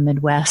from the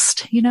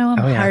Midwest, I'm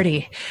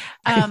hardy.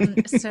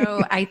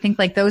 So I think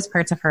like those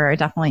parts of her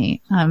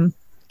definitely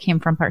came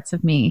from parts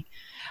of me.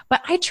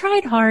 But I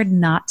tried hard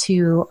not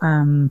to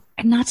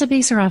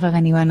base her off of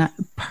anyone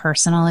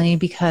personally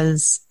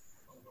because,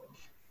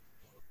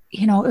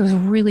 it was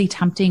really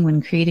tempting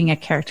when creating a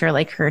character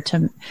like her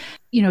to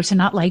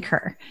not like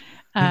her.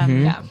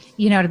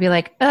 To be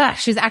like, ugh,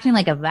 she's acting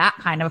like that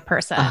kind of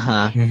person.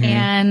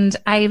 And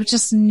I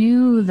just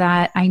knew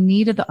that I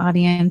needed the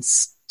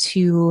audience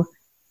to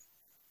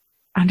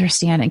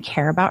understand and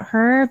care about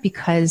her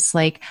because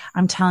like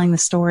I'm telling the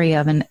story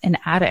of an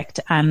addict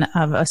and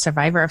of a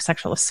survivor of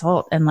sexual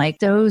assault. And like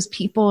those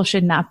people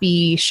should not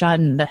be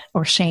shunned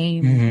or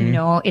shamed.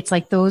 It's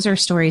like those are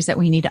stories that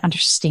we need to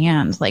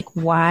understand. Like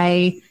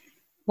why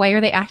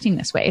are they acting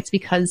this way? It's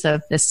because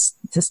of this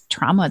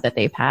trauma that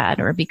they've had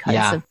or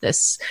because of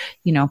this,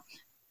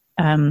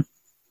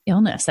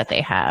 illness that they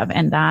have.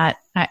 And that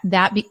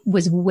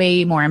was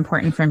way more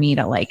important for me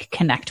to like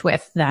connect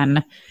with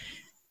than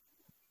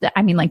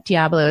like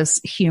Diablo's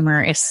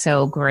humor is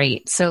so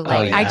great. So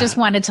like, I just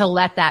wanted to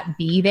let that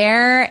be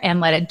there and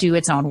let it do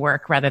its own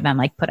work rather than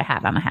like put a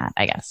hat on a hat,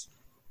 I guess.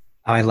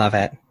 Oh, I love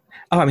it.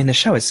 Oh, I mean, the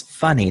show is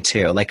funny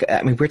too. Like,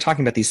 I mean, we're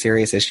talking about these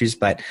serious issues,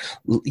 but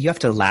you have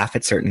to laugh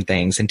at certain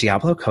things. And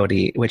Diablo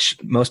Cody, which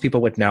most people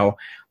would know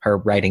her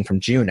writing from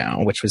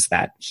Juno, which was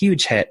that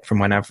huge hit from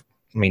whenever,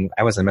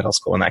 I was in middle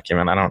school when that came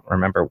out. I don't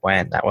remember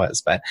when that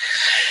was, but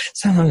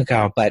so long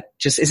ago. But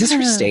is this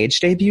her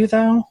stage debut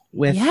though?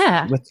 With,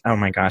 oh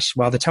my gosh.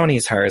 Well, the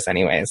Tony's hers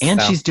anyways.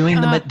 And she's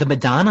doing the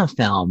Madonna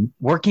film,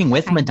 working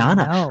with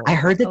Madonna. I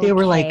heard that they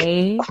were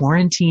like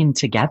quarantined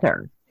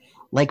together.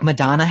 Like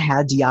Madonna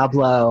had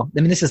Diablo.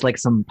 I mean, this is like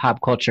some pop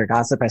culture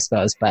gossip, I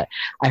suppose, but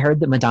I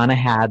heard that Madonna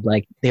had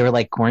they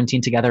were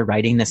quarantined together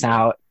writing this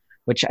out,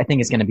 which I think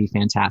is going to be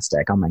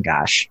fantastic. Oh my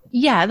gosh.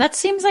 Yeah, that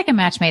seems like a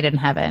match made in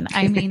heaven.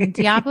 I mean,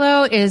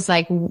 Diablo is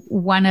like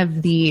one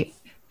of the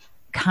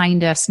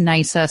kindest,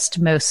 nicest,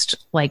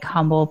 most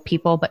humble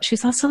people, but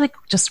she's also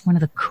just one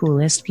of the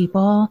coolest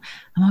people.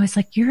 I'm always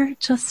like, you're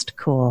just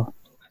cool.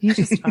 You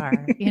just are,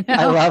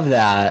 I love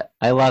that.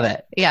 I love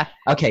it. Yeah.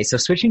 Okay. So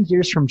switching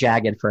gears from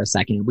Jagged for a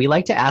second, we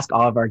like to ask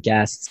all of our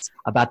guests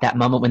about that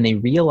moment when they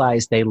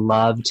realized they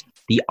loved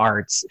the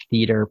arts,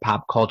 theater,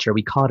 pop culture.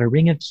 We call it a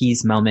Ring of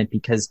Keys moment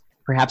because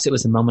perhaps it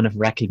was a moment of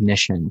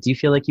recognition. Do you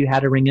feel like you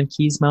had a Ring of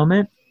Keys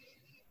moment?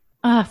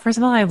 First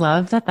of all, I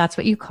love that that's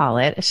what you call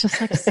it. It's just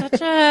like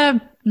such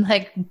a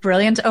like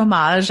brilliant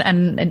homage,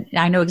 and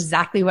I know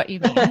exactly what you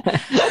mean.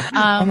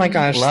 Oh my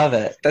gosh, Love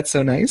it. that's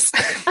so nice.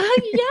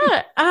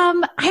 Yeah.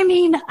 I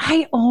mean,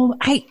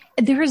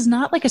 there is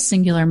not like a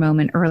singular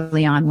moment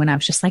early on when I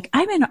was just like,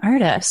 I'm an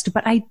artist,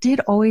 but I did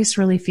always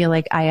really feel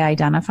like I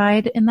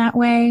identified in that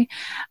way.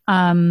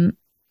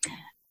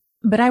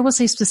 But I will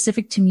say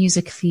specific to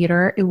music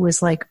theater, it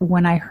was like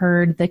when I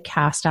heard the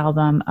cast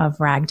album of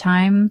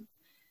Ragtime,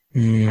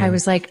 I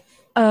was like,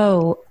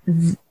 oh,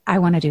 I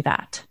want to do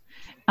that.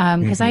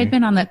 Because I had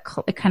been on the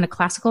kind of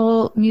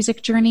classical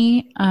music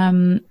journey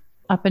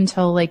up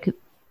until like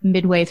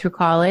midway through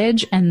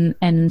college.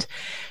 And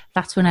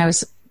that's when I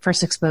was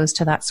first exposed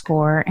to that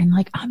score. And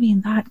like, I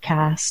mean, that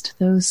cast,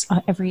 those,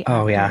 every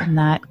actor in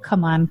that,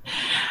 come on.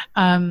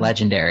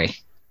 Legendary.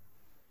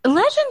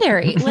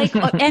 Like,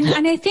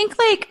 and I think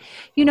like,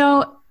 you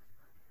know,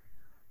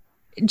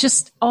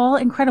 just all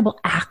incredible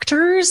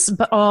actors,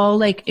 but all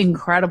like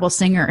incredible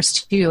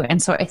singers too.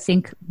 And so I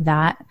think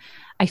that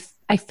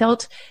I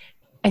felt,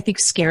 I think,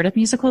 scared of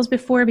musicals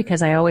before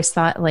because I always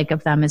thought like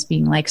of them as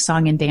being like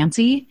song and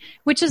dancey,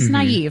 which is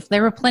naive.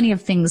 There were plenty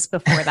of things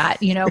before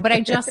that, you know, but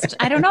I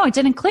don't know, it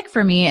didn't click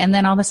for me. And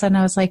then all of a sudden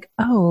I was like,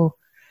 oh,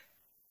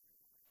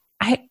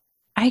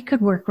 I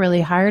could work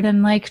really hard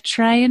and like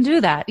try and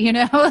do that, you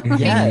know?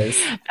 Yes.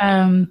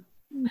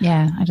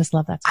 Yeah, I just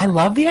love that. I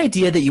love the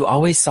idea that you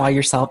always saw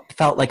yourself,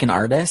 felt like an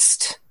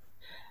artist,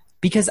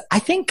 because I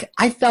think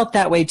I felt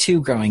that way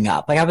too growing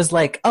up. Like I was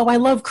like, oh, I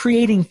love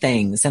creating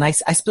things. And I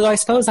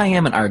suppose I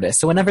am an artist.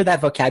 So whenever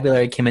that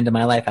vocabulary came into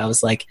my life, I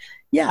was like,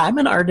 yeah, I'm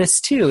an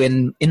artist too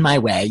in my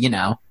way, you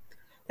know.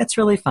 That's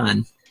really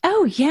fun.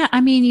 Oh yeah.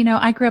 I mean, you know,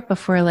 I grew up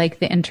before like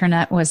the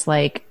internet was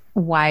like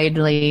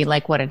widely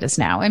like what it is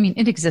now. I mean,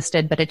 it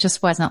existed, but it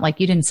just wasn't like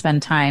you didn't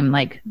spend time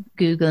like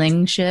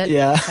Googling shit.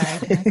 Yeah. Sorry,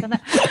 did I say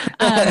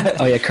that?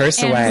 Oh yeah,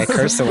 curse away.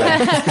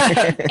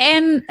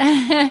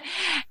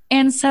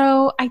 And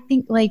so I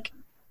think like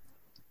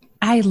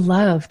I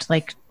loved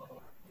like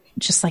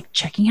just like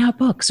checking out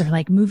books or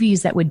like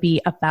movies that would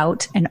be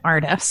about an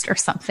artist or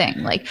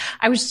something. Like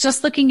I was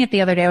just looking at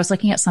the other day, I was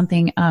looking at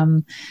something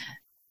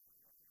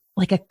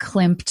like a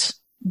Klimt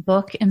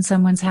book in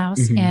someone's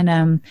house,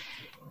 and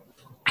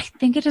I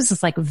think it is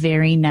this like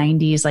very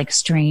 90s, like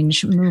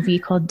strange movie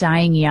called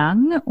Dying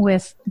Young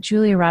with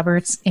Julia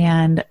Roberts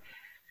and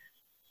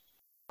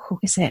who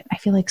is it? I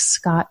feel like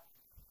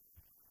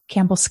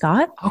Campbell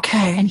Scott.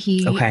 Okay. And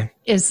he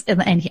is,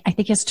 and I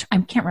think he has, I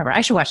can't remember.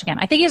 I should watch again.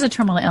 I think he has a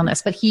terminal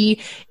illness, but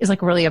he is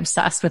like really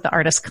obsessed with the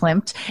artist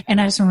Klimt. And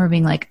I just remember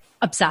being like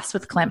obsessed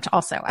with Klimt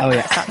also.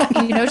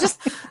 You know,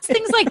 just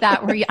things like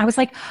that where I was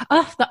like,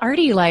 oh, the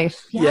arty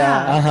life.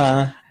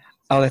 Yeah.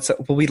 Oh,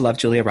 well, we love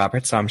Julia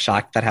Roberts, so I'm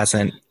shocked that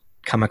hasn't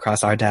come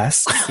across our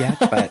desks yet,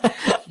 but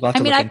we'll have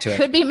to look into it. I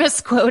could be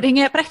misquoting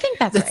it, but I think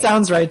that's right. It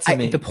sounds right to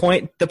me. The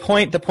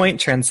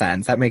point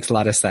transcends. That makes a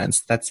lot of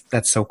sense.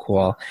 That's so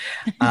cool.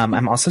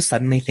 I'm also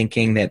suddenly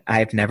thinking that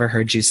I've never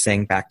heard you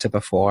sing Back to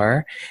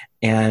Before,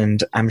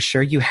 and I'm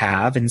sure you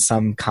have in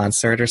some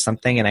concert or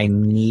something, and I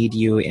need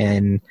you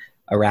in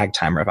a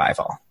ragtime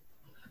revival.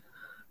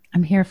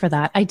 I'm here for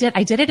that. I did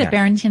it at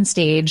Barrington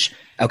Stage.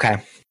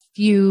 Okay.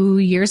 Few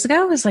years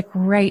ago. It was like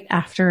right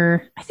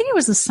after, I think it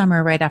was the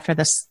summer right after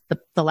the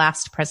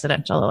last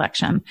presidential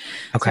election.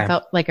 Okay. So it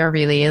felt like a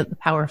really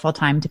powerful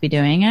time to be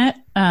doing it.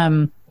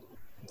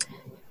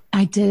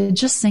 I did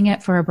just sing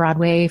it for a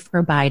Broadway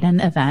for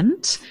Biden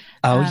event.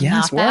 Oh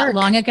yes, not that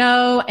long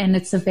ago, and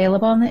it's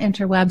available on the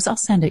interwebs. I'll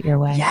send it your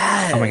way.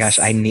 Yes. Oh my gosh,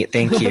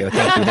 thank you.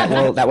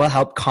 That will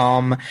help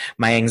calm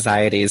my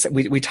anxieties.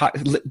 We talk,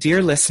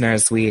 dear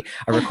listeners. We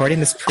are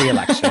recording this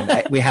pre-election.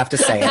 We have to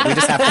say it. We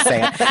just have to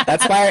say it.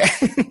 That's why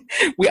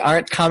we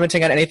aren't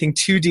commenting on anything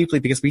too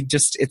deeply because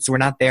we're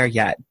not there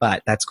yet.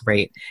 But that's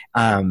great.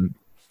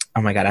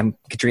 Oh my God, I'm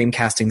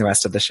dreamcasting the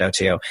rest of the show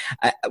too.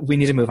 We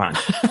need to move on.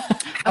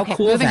 How okay,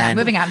 cool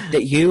moving on.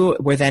 That you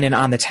were then in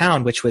On the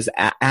Town, which was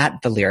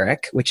at the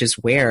Lyric, which is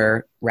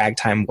where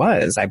Ragtime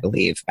was, I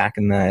believe, back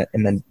in the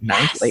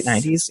late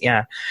 90s.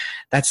 Yeah,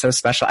 that's so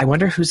special. I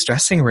wonder whose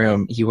dressing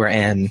room you were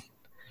in.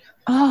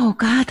 Oh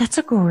God, that's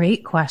a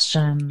great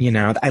question. You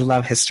know, I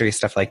love history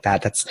stuff like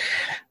that.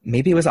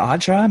 Maybe it was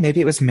Audra,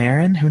 maybe it was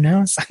Marin. Who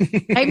knows?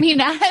 I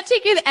mean, I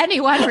take it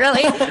anyone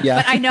really. Yeah.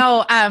 But I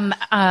know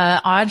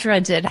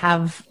Audra did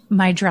have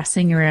my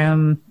dressing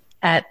room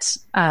at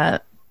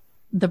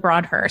the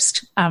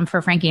Broadhurst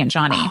for Frankie and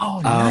Johnny. Oh,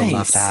 nice. Oh,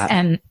 love that.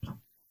 And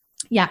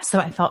yeah, so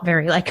I felt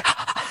very like,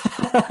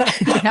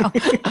 you know.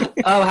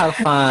 Oh, how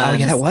fun. Oh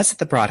yeah, that was at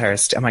the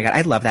Broadhurst. Oh my God,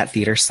 I love that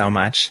theater so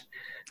much.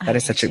 That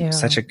is such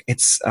a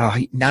it's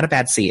not a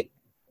bad seat.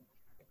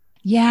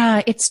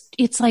 Yeah,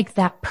 it's like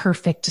that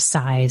perfect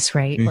size,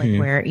 right? Mm-hmm. Like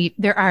where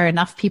there are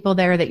enough people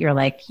there that you're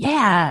like,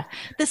 yeah,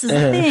 this is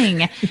a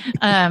thing.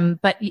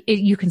 But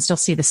you can still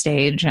see the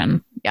stage,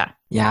 and yeah.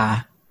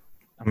 Yeah.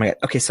 Oh my God.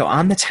 Okay, so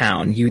On the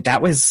Town,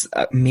 that was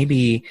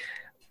maybe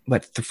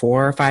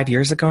 4 or 5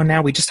 years ago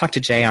now. We just talked to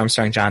Jay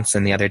Armstrong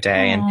Johnson the other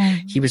day,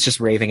 and he was just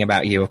raving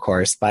about you, of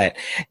course, but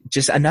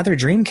just another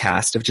dream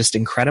cast of just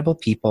incredible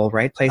people,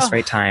 right place,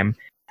 right time.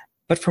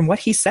 But from what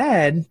he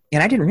said,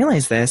 and I didn't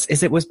realize this,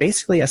 is it was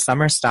basically a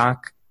summer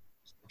stock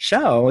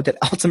show that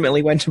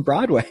ultimately went to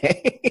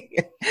Broadway.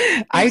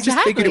 I just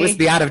figured it was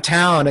the out of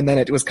town, and then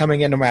it was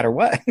coming in no matter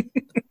what.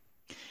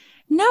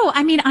 No,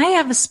 I mean, I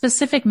have a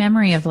specific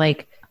memory of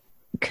like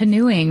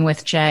canoeing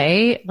with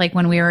Jay, like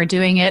when we were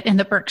doing it in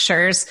the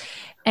Berkshires,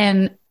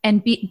 and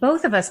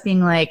both of us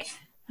being like,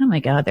 oh my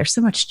God, there's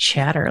so much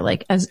chatter,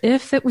 like as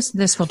if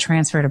this will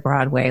transfer to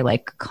Broadway.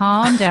 Like,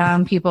 calm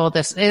down, people.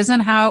 This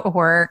isn't how it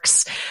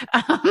works.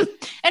 And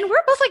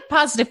we're both like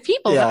positive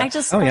people. Yeah. But I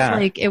just felt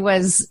like it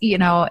was,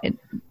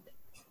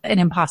 an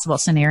impossible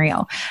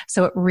scenario.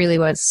 So it really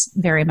was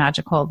very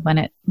magical when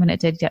it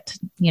did get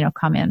to,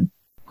 come in.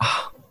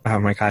 Oh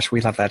my gosh,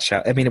 we love that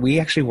show. I mean, we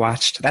actually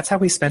watched, that's how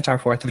we spent our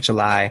 4th of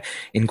July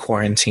in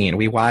quarantine.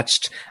 We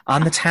watched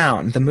On the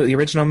Town, the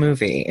original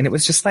movie, and it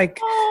was just like,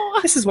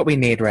 this is what we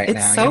need right now.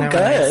 It's so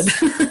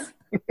good.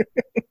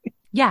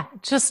 Yeah,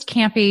 just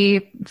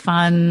campy,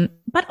 fun,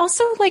 but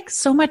also like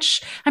so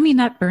much. I mean,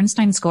 that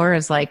Bernstein score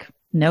is like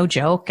no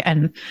joke,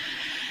 and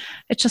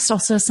it's just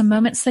also some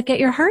moments that get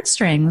your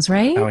heartstrings,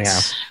 right? Oh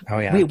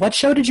yeah. Wait, what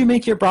show did you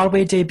make your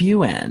Broadway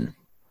debut in?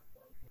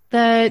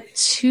 The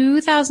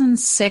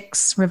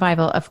 2006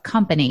 revival of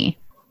Company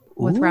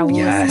with Raul.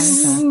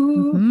 Yes.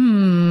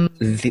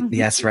 Mm-hmm.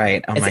 Yes,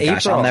 right. Oh It's my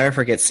gosh, April. I'll never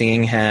forget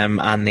seeing him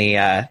on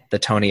the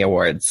Tony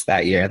Awards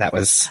that year. That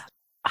was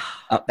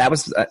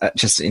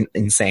just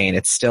insane.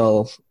 It's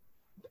still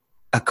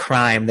a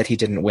crime that he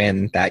didn't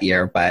win that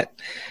year, but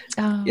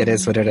it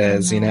is what it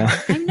is, I know.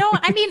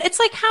 I mean, it's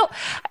like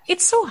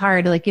it's so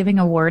hard, like giving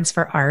awards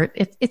for art.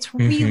 It's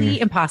really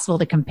impossible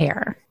to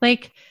compare.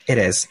 Like, it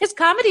is. His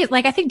comedy,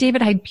 like I think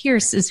David Hyde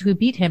Pierce is who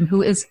beat him,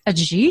 who is a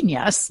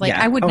genius. Like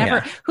I would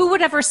never, who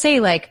would ever say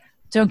like,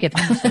 don't give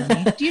him to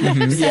me? Do you know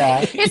what I'm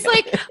saying? It's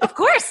like, of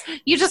course,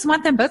 you just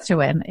want them both to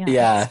win.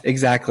 Yeah,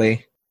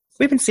 exactly.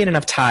 We haven't seen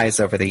enough ties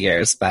over the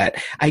years, but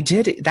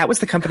that was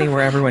the company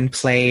where everyone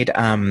played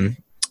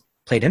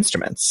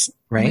instruments,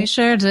 right? We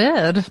sure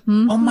did.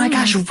 Mm-hmm. Oh my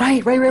gosh,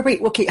 right.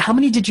 Okay, how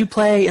many did you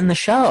play in the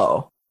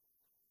show?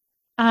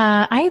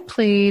 I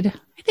played,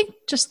 I think,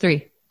 just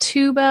 3.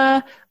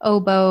 Tuba,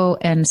 oboe,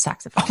 and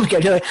saxophone. Oh my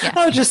God, you're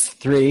like, just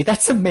 3.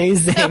 That's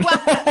amazing.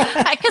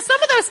 Because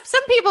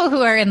some people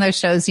who are in those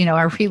shows,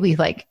 are really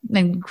like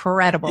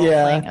incredible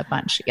playing a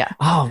bunch. Yeah.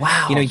 Oh,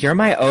 wow. You're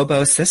my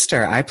oboe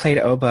sister. I played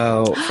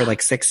oboe for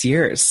like 6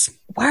 years.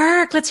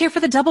 Work. Let's hear for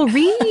the double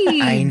reeds.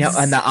 I know.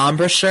 And the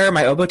embouchure,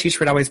 my oboe teacher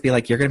would always be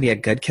like, you're going to be a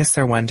good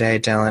kisser one day,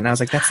 Dylan. And I was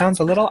like, that sounds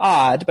a little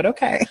odd, but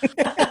okay.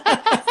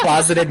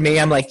 Closeted me.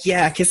 I'm like,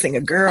 yeah, kissing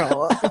a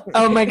girl.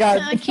 Oh my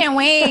God. I can't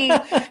wait.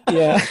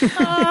 Yeah.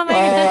 Oh my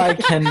God. I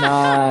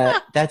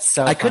cannot. That's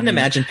so I couldn't funny.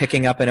 imagine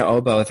picking up an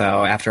oboe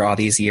though after all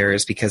these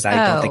years because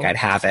I don't think I'd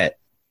have it.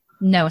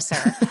 No,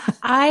 sir.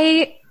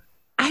 I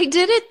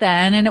did it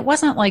then, and it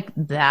wasn't like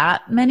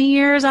that many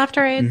years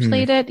after I had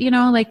played it,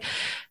 like,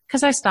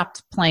 because I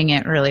stopped playing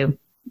it really,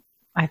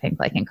 I think,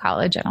 like in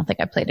college. I don't think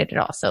I played it at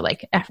all. So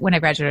like when I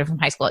graduated from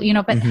high school,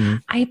 but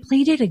I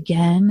played it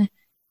again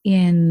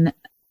in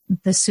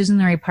the Susan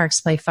Larry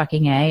Parks play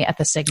Fucking A at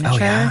the Signature. Oh,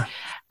 yeah.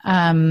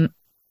 I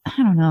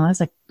don't know. That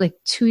was like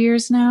 2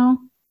 years now,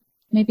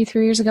 maybe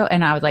 3 years ago.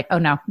 And I was like, oh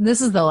no,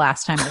 this is the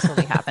last time this will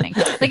be happening.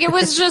 Like it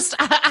was just,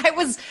 I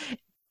was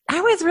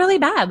really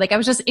bad. Like I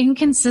was just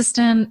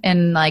inconsistent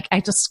and like, I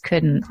just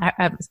couldn't,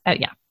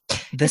 yeah.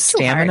 The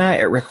stamina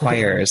it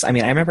requires. I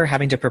mean, I remember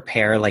having to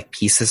prepare like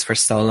pieces for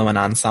solo and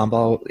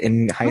ensemble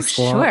in high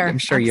school. Sure. I'm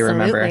sure you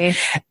remember.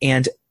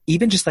 And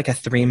even just like a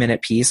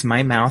 3-minute piece,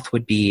 my mouth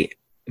would be,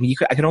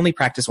 I could only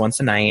practice once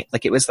a night.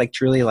 Like it was like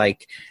truly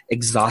like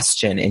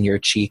exhaustion in your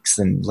cheeks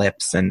and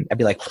lips. And I'd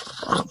be like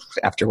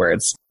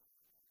afterwards.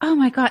 Oh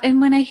my God.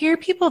 And when I hear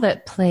people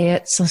that play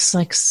it just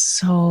like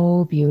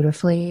so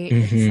beautifully,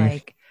 it's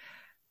like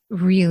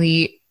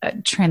really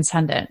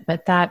transcendent,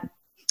 but that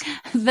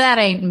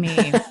ain't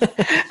me.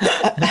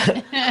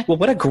 Well,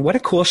 what a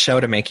cool show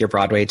to make your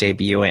Broadway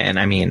debut in.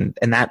 I mean,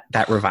 and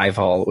that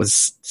revival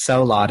was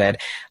so lauded.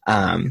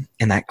 And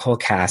that whole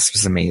cast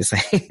was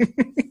amazing.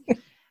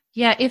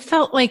 Yeah, it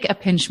felt like a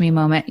pinch me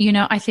moment.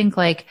 I think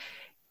like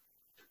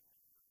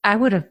I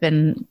would have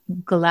been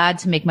glad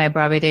to make my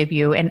Broadway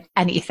debut in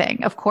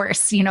anything, of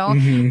course,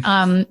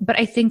 but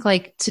I think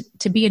like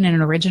to be in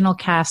an original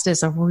cast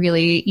is a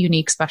really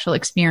unique, special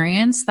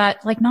experience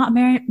that like not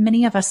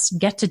many of us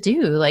get to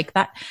do like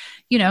that.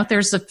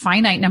 There's a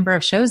finite number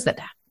of shows that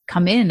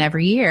come in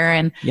every year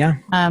and,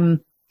 and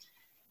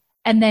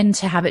then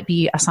to have it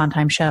be a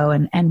Sondheim show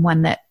and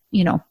one that,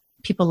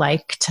 people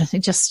liked.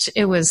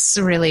 It was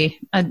really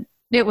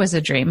it was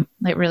a dream.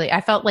 Like really, I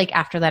felt like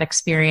after that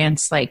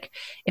experience, like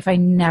if I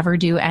never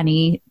do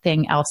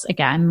anything else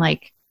again,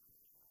 like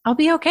I'll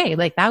be okay.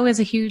 Like that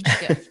was a huge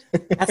gift.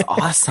 That's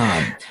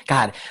awesome.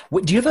 God,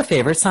 do you have a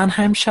favorite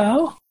Sondheim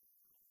show?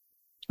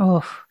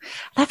 Oh,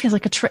 that feels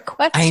like a trick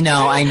question. I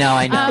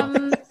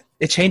know.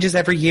 It changes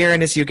every year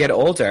and as you get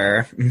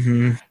older.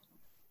 Mm-hmm.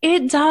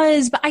 It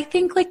does. But I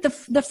think like the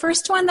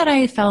first one that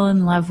I fell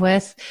in love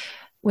with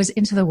was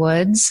Into the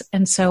Woods.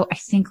 And so I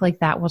think like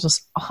that will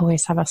just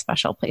always have a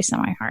special place in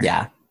my heart.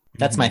 Yeah.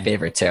 That's my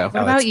favorite too. What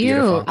about you?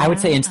 Beautiful. I would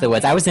say Into the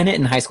Woods. I was in it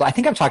in high school. I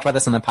think I've talked about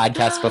this on the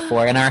podcast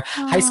before, and our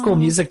high school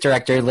music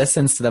director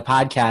listens to the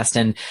podcast,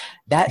 and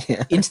that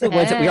Into the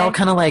Woods, we were all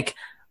kind of like,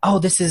 oh,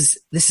 this is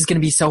going to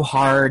be so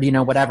hard,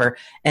 whatever.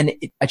 And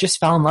I just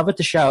fell in love with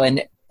the show.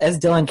 And as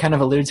Dylan kind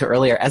of alluded to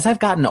earlier, as I've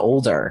gotten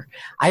older,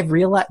 I've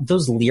realized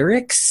those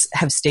lyrics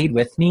have stayed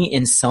with me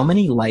in so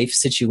many life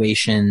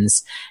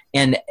situations,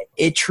 and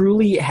it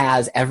truly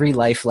has every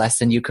life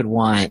lesson you could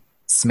want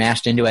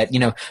smashed into it,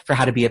 for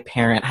how to be a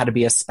parent, how to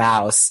be a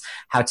spouse,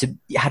 how to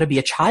be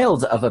a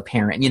child of a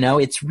parent.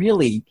 It's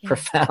really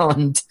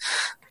profound.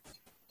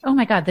 Oh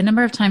my God. The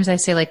number of times I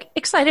say like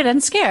excited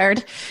and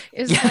scared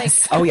is like,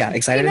 oh yeah.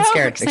 Excited and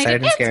scared.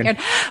 Excited and scared.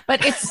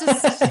 But it's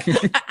just,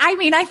 I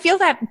mean, I feel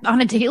that on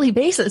a daily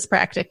basis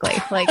practically.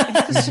 Like,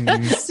 it's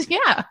just,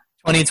 yeah.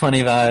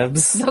 2020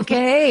 vibes.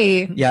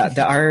 Okay.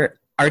 Yeah.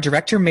 Our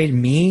director made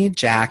me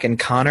Jack and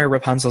Connor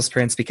Rapunzel's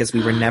prince because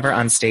we were never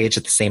on stage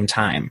at the same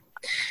time.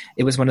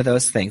 It was one of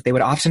those things. They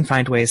would often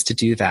find ways to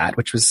do that,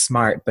 which was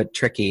smart but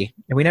tricky.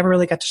 And we never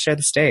really got to share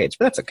the stage,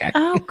 but that's okay.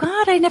 Oh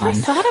God, I never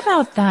thought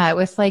about that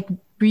with like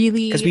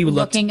really because we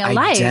looked looking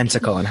alike.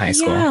 Identical in high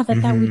school. Yeah,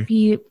 that would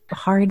be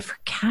hard for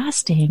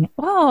casting.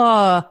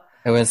 Oh,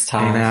 it was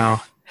tough. I know.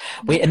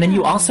 Wait, and then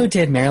you also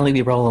did Merrily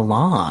We Roll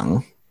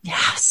Along.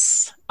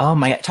 Yes. Oh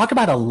my, talk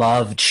about a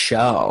loved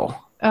show.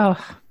 Oh,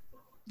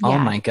 yeah. Oh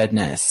my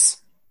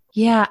goodness.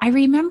 Yeah, I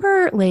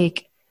remember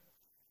like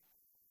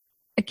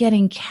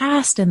getting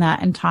cast in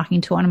that and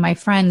talking to one of my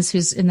friends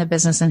who's in the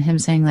business and him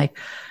saying like,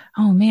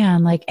 oh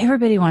man, like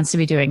everybody wants to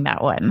be doing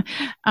that one.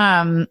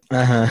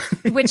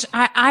 Which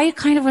I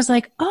kind of was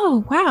like,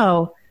 oh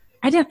wow.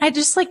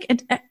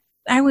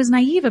 I was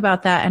naive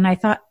about that. And I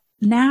thought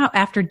now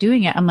after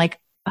doing it, I'm like,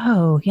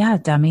 oh yeah,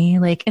 dummy.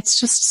 Like it's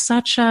just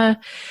such a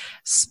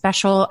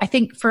special, I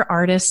think for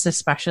artists,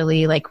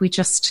 especially like we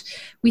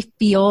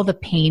feel the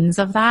pains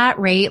of that,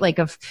 right? Like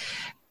of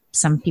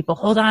some people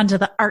hold on to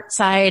the art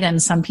side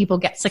and some people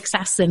get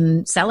success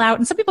and sell out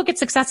and some people get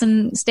success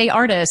and stay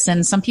artists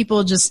and some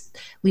people just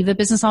leave the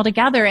business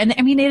altogether. And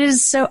I mean, it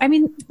is so, I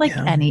mean, like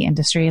any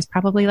industry is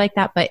probably like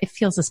that, but it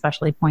feels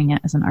especially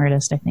poignant as an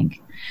artist, I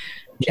think.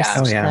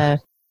 Just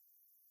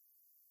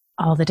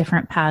all the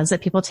different paths that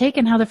people take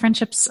and how the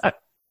friendships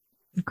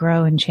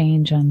grow and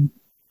change. And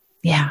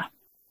yeah.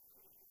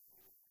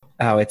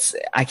 Oh,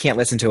 I can't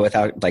listen to it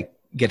without like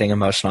getting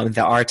emotional.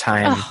 The Our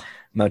Time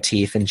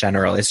motif in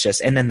general is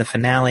just, and then the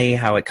finale,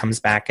 how it comes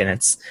back and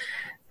it's,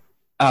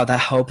 the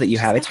hope that you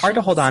have. It's hard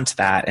to hold on to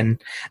that.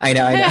 And I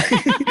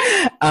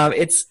know.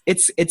 It's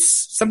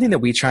something that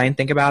we try and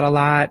think about a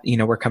lot.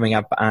 We're coming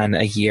up on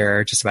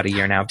just about a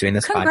year now of doing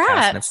this podcast.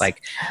 And it's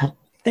like,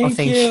 thank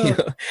you.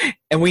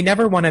 And we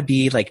never want to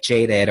be like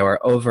jaded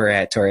or over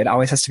it, or it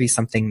always has to be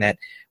something that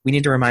we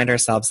need to remind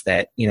ourselves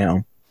that,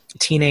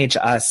 teenage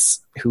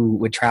us who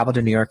would travel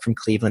to New York from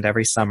Cleveland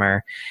every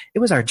summer, it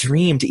was our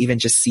dream to even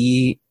just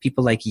see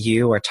people like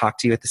you or talk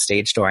to you at the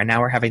stage door. And now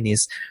we're having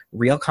these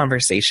real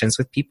conversations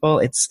with people.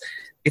 It's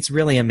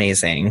really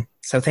amazing.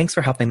 So thanks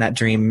for helping that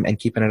dream and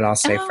keeping it all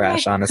stay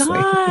fresh, honestly.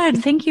 God,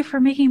 thank you for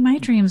making my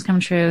dreams come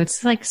true.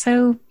 It's like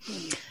so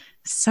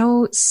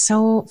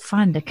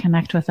fun to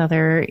connect with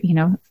other,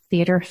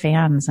 theater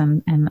fans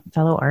and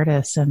fellow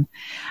artists. And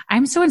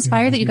I'm so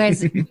inspired that you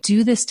guys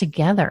do this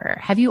together.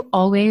 Have you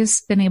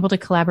always been able to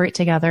collaborate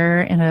together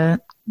in a,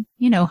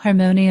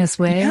 harmonious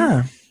way?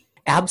 Yeah,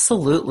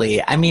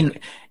 absolutely. I mean,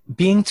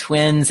 being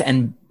twins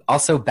and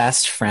also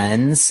best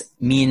friends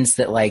means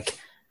that like,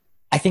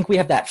 I think we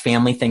have that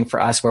family thing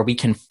for us where we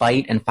can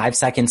fight and 5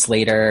 seconds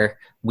later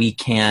we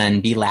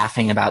can be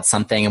laughing about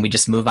something and we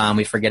just move on.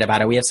 We forget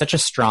about it. We have such a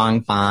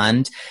strong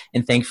bond,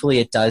 and thankfully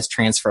it does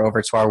transfer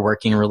over to our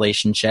working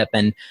relationship,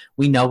 and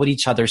we know what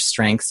each other's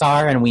strengths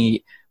are, and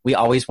we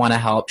always want to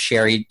help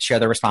share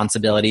the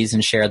responsibilities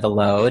and share the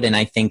load. And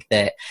I think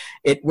that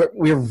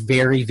we're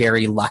very,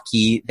 very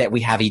lucky that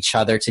we have each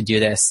other to do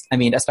this. I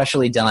mean,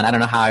 especially Dylan. I don't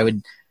know how I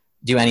would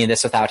do any of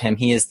this without him.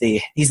 He's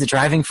the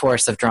driving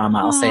force of drama.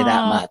 I'll say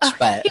that much.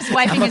 But he's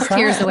wiping his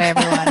tears away,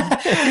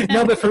 everyone.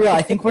 No, but for real,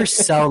 I think we're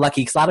so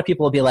lucky because a lot of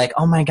people will be like,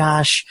 "Oh my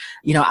gosh,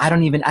 I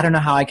don't know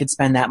how I could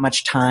spend that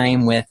much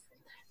time with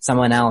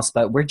someone else."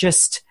 But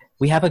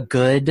we have a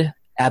good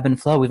ebb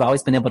and flow. We've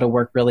always been able to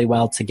work really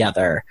well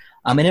together.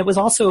 And it was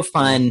also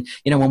fun,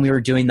 when we were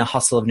doing the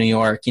hustle of New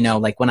York.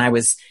 Like when I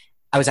was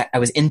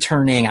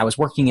interning, I was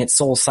working at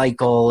Soul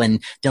Cycle,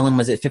 and Dylan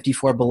was at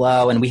 54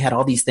 Below, and we had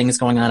all these things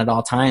going on at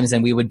all times,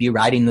 and we would be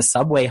riding the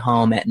subway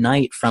home at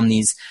night from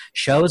these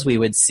shows we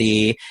would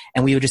see,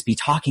 and we would just be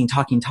talking,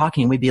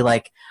 and we'd be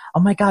like, oh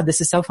my God, this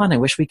is so fun. I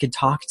wish we could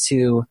talk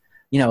to,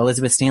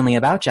 Elizabeth Stanley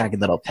about Jagged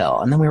Little Pill.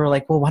 And then we were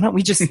like, well, why don't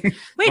we just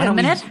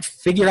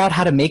figure out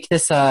how to make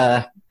this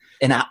a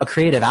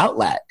creative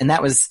outlet? And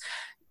that was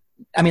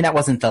I mean, that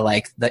wasn't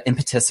the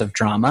impetus of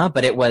drama,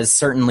 but it was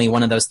certainly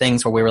one of those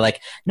things where we were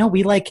like, no,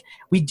 we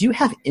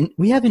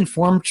have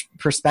informed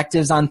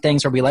perspectives on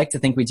things, or we like to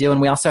think we do.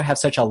 And we also have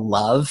such a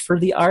love for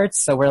the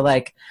arts. So we're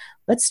like,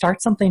 let's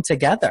start something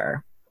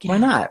together. Why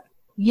not?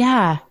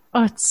 Yeah.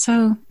 Oh, it's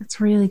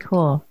really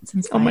cool. It's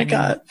inspiring. Oh my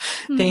God.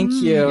 Thank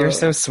you. You're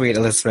so sweet,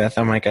 Elizabeth.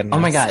 Oh my goodness. Oh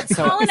my God.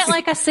 So, calling it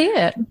like I see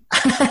it.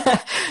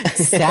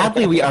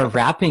 Sadly, we are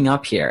wrapping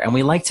up here, and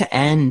we like to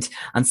end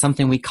on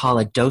something we call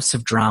a dose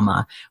of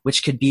drama,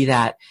 which could be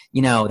that,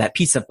 that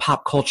piece of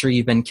pop culture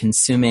you've been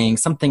consuming,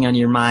 something on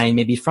your mind,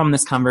 maybe from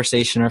this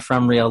conversation or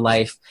from real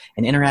life,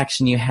 an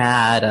interaction you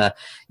had, a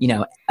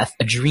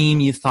dream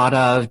you thought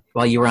of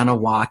while you were on a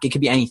walk. It could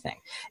be anything.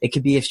 It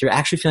could be if you're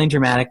actually feeling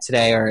dramatic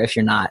today or if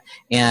you're not.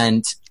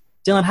 And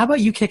Dylan, how about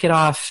you kick it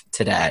off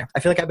today? I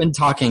feel like I've been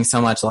talking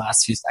so much the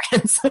last few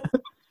seconds.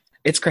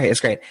 It's great. It's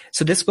great.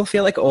 So this will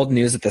feel like old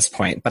news at this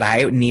point, but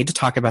I need to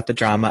talk about the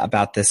drama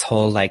about this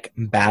whole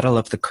battle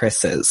of the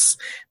Chris's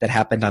that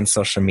happened on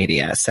social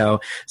media.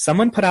 So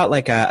someone put out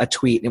a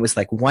tweet, and it was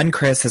one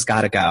Chris has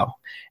got to go.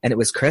 And it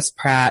was Chris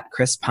Pratt,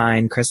 Chris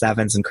Pine, Chris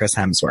Evans, and Chris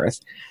Hemsworth.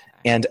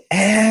 And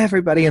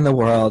everybody in the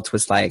world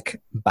was like,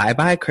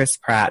 bye-bye Chris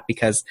Pratt,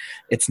 because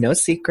it's no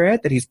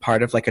secret that he's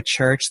part of a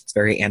church that's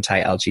very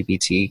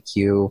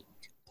anti-LGBTQ+.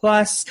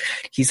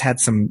 He's had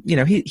some,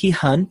 he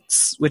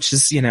hunts, which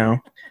is,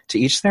 to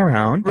each their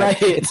own.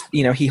 Right. It's,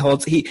 he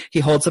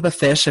holds up a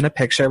fish in a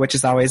picture, which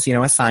is always,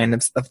 a sign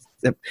of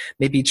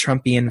maybe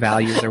Trumpian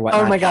values or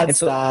whatnot. Oh my God, and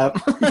stop.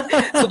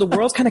 So the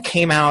world kind of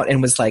came out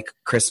and was like,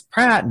 Chris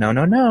Pratt,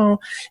 no.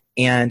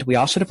 And we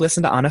all should have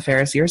listened to Anna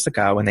Faris years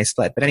ago when they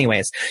split. But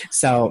anyways,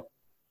 so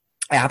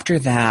after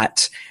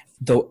that,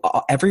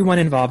 everyone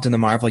involved in the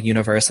Marvel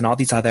universe and all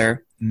these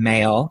other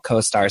male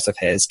co-stars of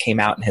his came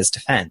out in his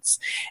defense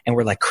and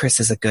were like,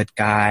 Chris is a good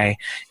guy.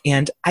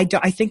 And I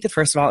think that,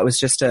 first of all, it was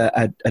just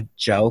a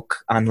joke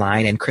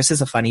online, and Chris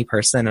is a funny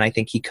person, and I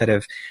think he could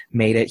have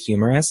made it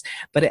humorous.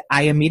 But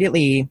I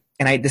immediately,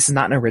 and this is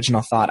not an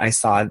original thought, I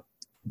saw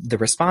the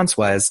response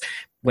was,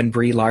 when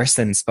Brie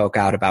Larson spoke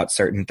out about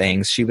certain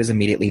things, she was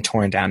immediately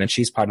torn down, and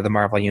she's part of the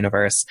Marvel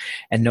universe,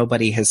 and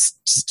nobody has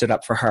stood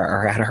up for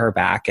her or had her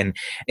back. And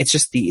it's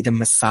just the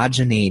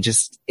misogyny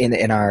just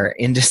in our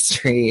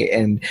industry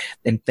and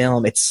in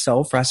film. It's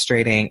so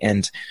frustrating.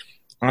 And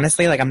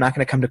honestly, I'm not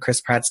going to come to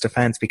Chris Pratt's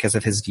defense because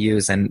of his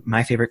views. And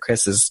my favorite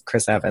Chris is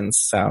Chris Evans.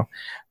 So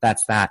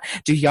that's that.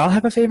 Do y'all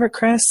have a favorite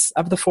Chris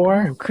of the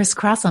four? Chris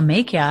Cross will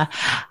make ya.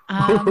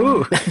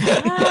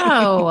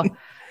 Wow.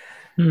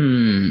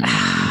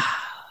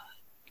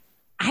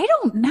 I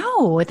don't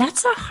know.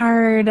 That's a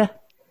hard.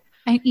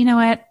 You know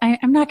what?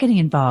 I'm not getting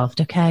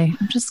involved. Okay,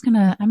 I'm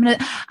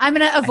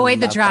gonna avoid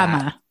the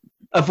drama.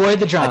 Avoid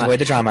the drama. Avoid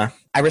the drama.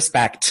 I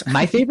respect.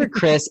 My favorite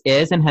Chris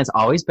is and has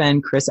always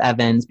been Chris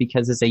Evans,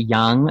 because as a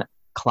young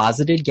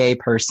closeted gay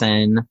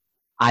person,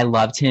 I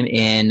loved him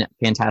in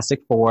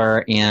Fantastic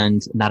Four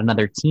and Not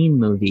Another Teen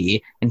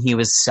Movie, and he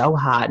was so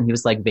hot, and he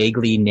was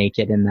vaguely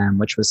naked in them,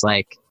 which was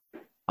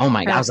oh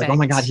my God! I was like, oh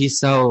my God, he's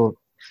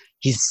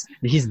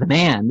the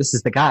man. This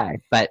is the guy.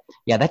 But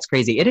yeah, that's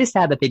crazy. It is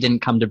sad that they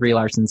didn't come to Brie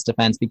Larson's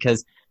defense,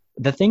 because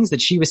the things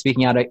that she was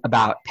speaking out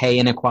about, pay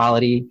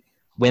inequality,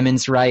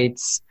 women's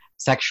rights,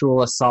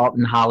 sexual assault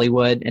in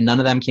Hollywood, and none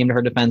of them came to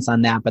her defense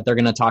on that. But they're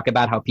going to talk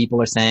about how people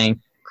are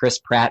saying Chris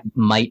Pratt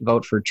might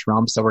vote for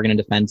Trump, so we're going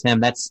to defend him.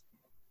 That's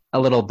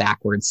a little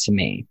backwards to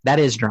me. That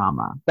is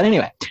drama. But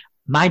anyway,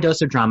 my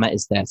dose of drama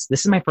is this.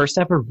 This is my first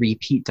ever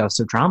repeat dose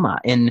of drama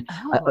in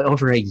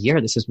over a year.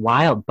 This is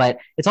wild, but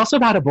it's also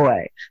about a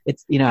boy.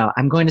 It's,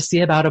 I'm going to see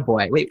about a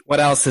boy. Wait, what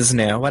else is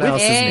new?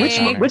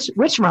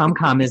 Which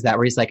rom-com is that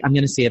where he's like, I'm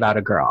going to see about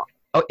a girl?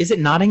 Oh, is it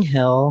Notting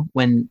Hill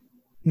when?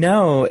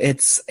 No,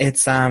 it's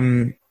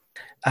Matt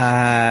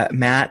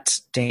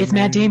Damon. It's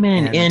Matt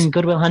Damon in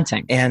Good Will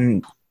Hunting.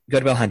 And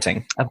Good Will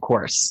Hunting. Of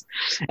course.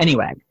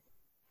 Anyway,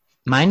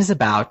 mine is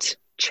about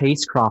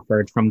Chase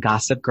Crawford from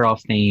Gossip Girl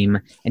fame,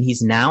 and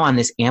he's now on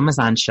this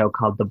Amazon show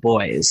called The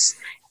Boys.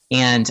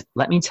 And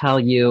let me tell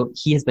you,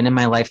 he has been in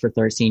my life for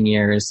 13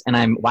 years, and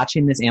I'm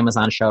watching this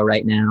Amazon show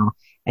right now,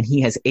 and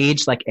he has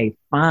aged like a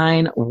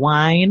fine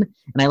wine.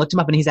 And I looked him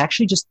up, and he's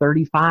actually just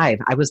 35.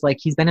 I was like,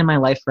 he's been in my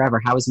life forever.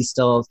 How is he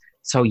still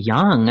so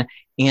young?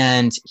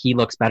 And he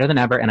looks better than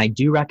ever. And I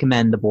do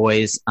recommend The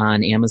Boys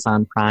on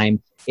Amazon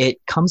Prime.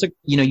 It comes,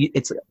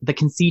 it's the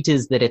conceit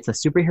is that it's a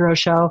superhero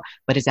show,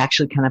 but it's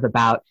actually kind of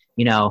about,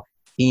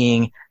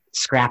 being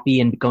scrappy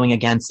and going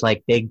against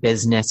big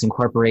business and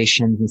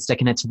corporations and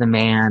sticking it to the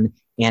man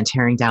and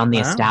tearing down the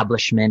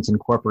establishment and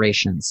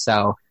corporations.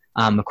 So,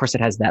 of course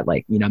it has that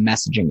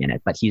messaging in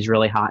it, but he's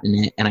really hot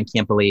in it, and I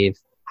can't believe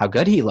how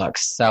good he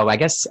looks. So I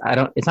guess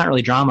it's not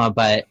really drama,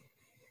 but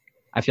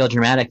I feel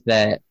dramatic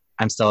that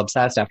I'm still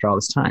obsessed after all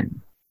this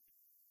time.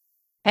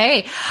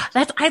 Hey,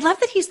 I love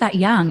that he's that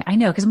young. I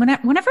know, because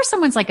whenever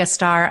someone's a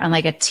star on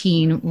a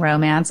teen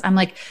romance, I'm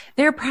like,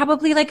 they're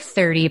probably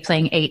 30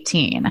 playing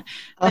 18.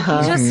 But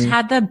he just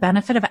had the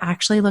benefit of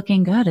actually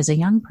looking good as a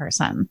young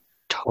person.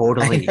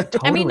 Totally.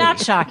 I mean, not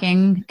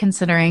shocking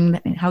considering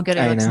how good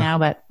it I looks know. now,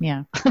 but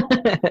yeah.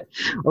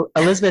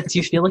 Elizabeth, do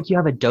you feel like you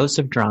have a dose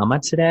of drama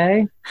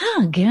today?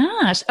 Oh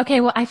gosh.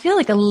 Okay. Well, I feel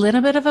like a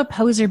little bit of a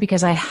poser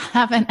because I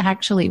haven't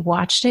actually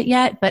watched it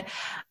yet, but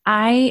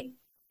I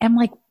am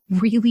like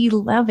really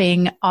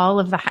loving all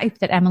of the hype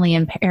that Emily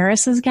in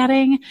Paris is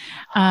getting.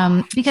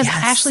 Because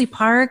Yes. Ashley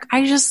Park,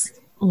 I just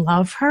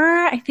love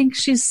her. I think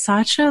she's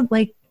such a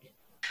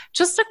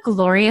just a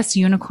glorious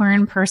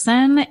unicorn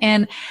person.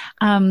 And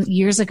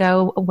years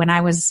ago, when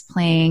I was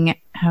playing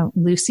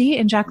Lucy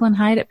in Jekyll and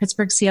Hyde at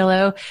Pittsburgh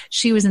CLO,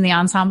 she was in the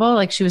ensemble.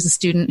 Like she was a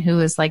student who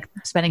was like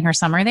spending her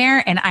summer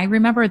there. And I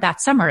remember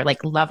that summer,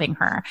 like loving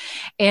her.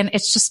 And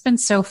it's just been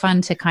so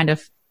fun to kind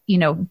of,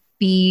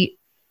 be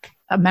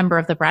a member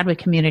of the Broadway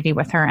community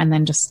with her and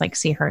then just like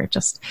see her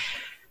just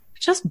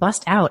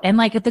bust out. And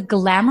like the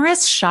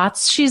glamorous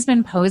shots she's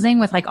been posing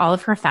with like all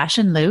of her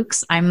fashion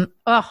looks, I'm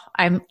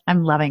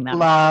loving them.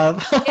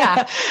 Love.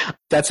 Yeah.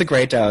 That's a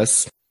great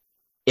dose.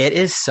 It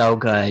is so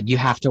good. You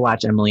have to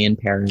watch Emily in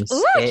Paris.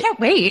 Ooh, I can't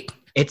wait.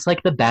 It's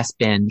like the best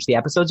binge. The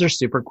episodes are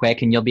super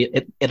quick and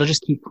it'll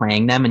just keep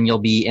playing them and you'll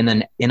be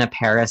in a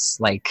Paris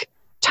like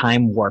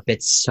time warp.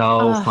 It's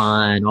so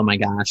fun. Oh my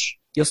gosh.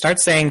 You'll start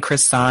saying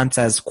croissants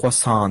as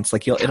croissants.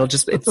 Like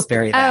it's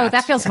very that. Oh,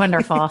 that feels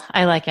wonderful.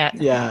 I like it.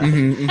 Yeah.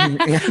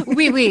 Yeah.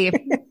 Oui.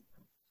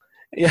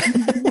 Yeah.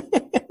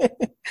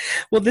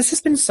 Well, this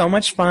has been so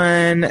much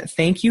fun.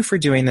 Thank you for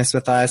doing this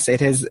with us.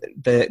 It is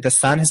the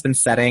sun has been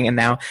setting and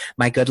now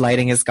my good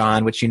lighting is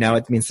gone, which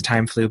it means the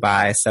time flew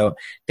by. So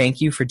thank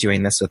you for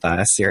doing this with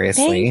us.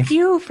 Seriously. Thank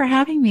you for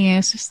having me.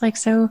 It's just like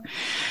so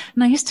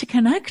nice to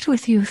connect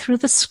with you through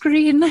the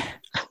screen.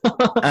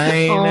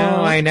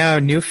 I know.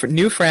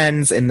 New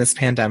friends in this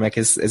pandemic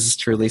is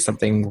truly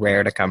something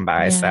rare to come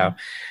by. Yeah. So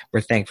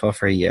we're thankful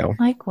for you.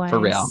 Likewise. For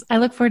real. I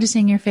look forward to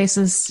seeing your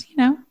faces,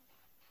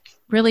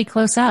 really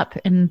close up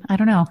and I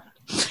don't know,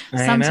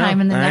 sometime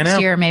in the next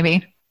year,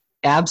 maybe.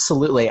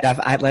 Absolutely.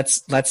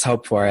 Let's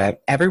hope for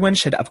it. Everyone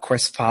should, of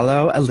course,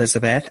 follow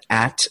Elizabeth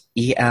at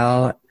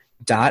el.stans.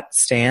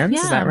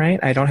 Yeah. Is that right?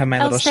 I don't have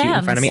my little sheet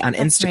in front of me on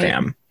That's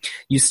Instagram. right.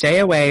 You stay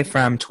away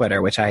from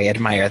Twitter, which I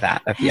admire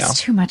that of you.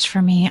 It's too much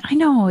for me. I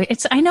know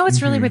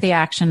it's really where the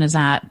action is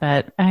at,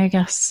 but I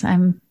guess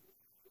I'm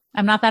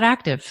not that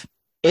active.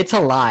 It's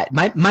a lot.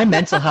 My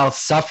mental health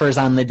suffers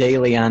on the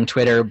daily on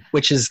Twitter,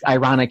 which is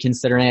ironic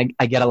considering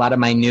I get a lot of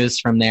my news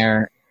from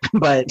there,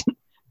 but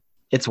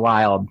it's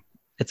wild.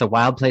 It's a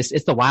wild place.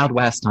 It's the Wild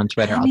West on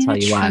Twitter. I'll tell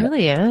you what. It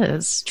truly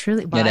is.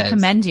 Truly. Well, It I is.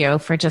 commend you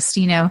for just,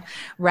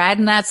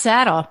 riding that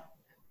saddle.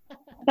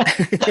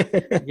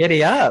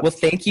 Giddy up. Well,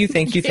 thank you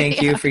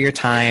for your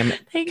time.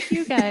 Thank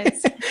you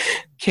guys.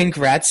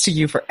 Congrats to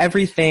you for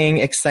everything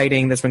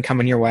exciting that's been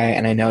coming your way.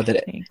 And I know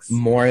that Thanks.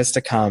 more is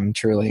to come,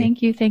 truly.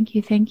 Thank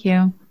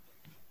you.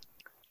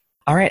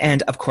 All right.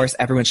 And of course,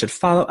 everyone should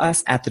follow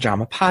us at The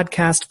Drama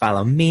Podcast.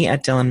 Follow me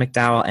at Dylan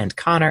McDowell and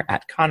Connor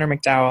at Connor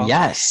McDowell.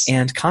 Yes.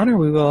 And Connor,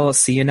 we will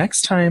see you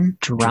next time.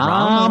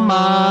 Drama.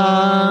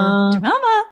 Drama.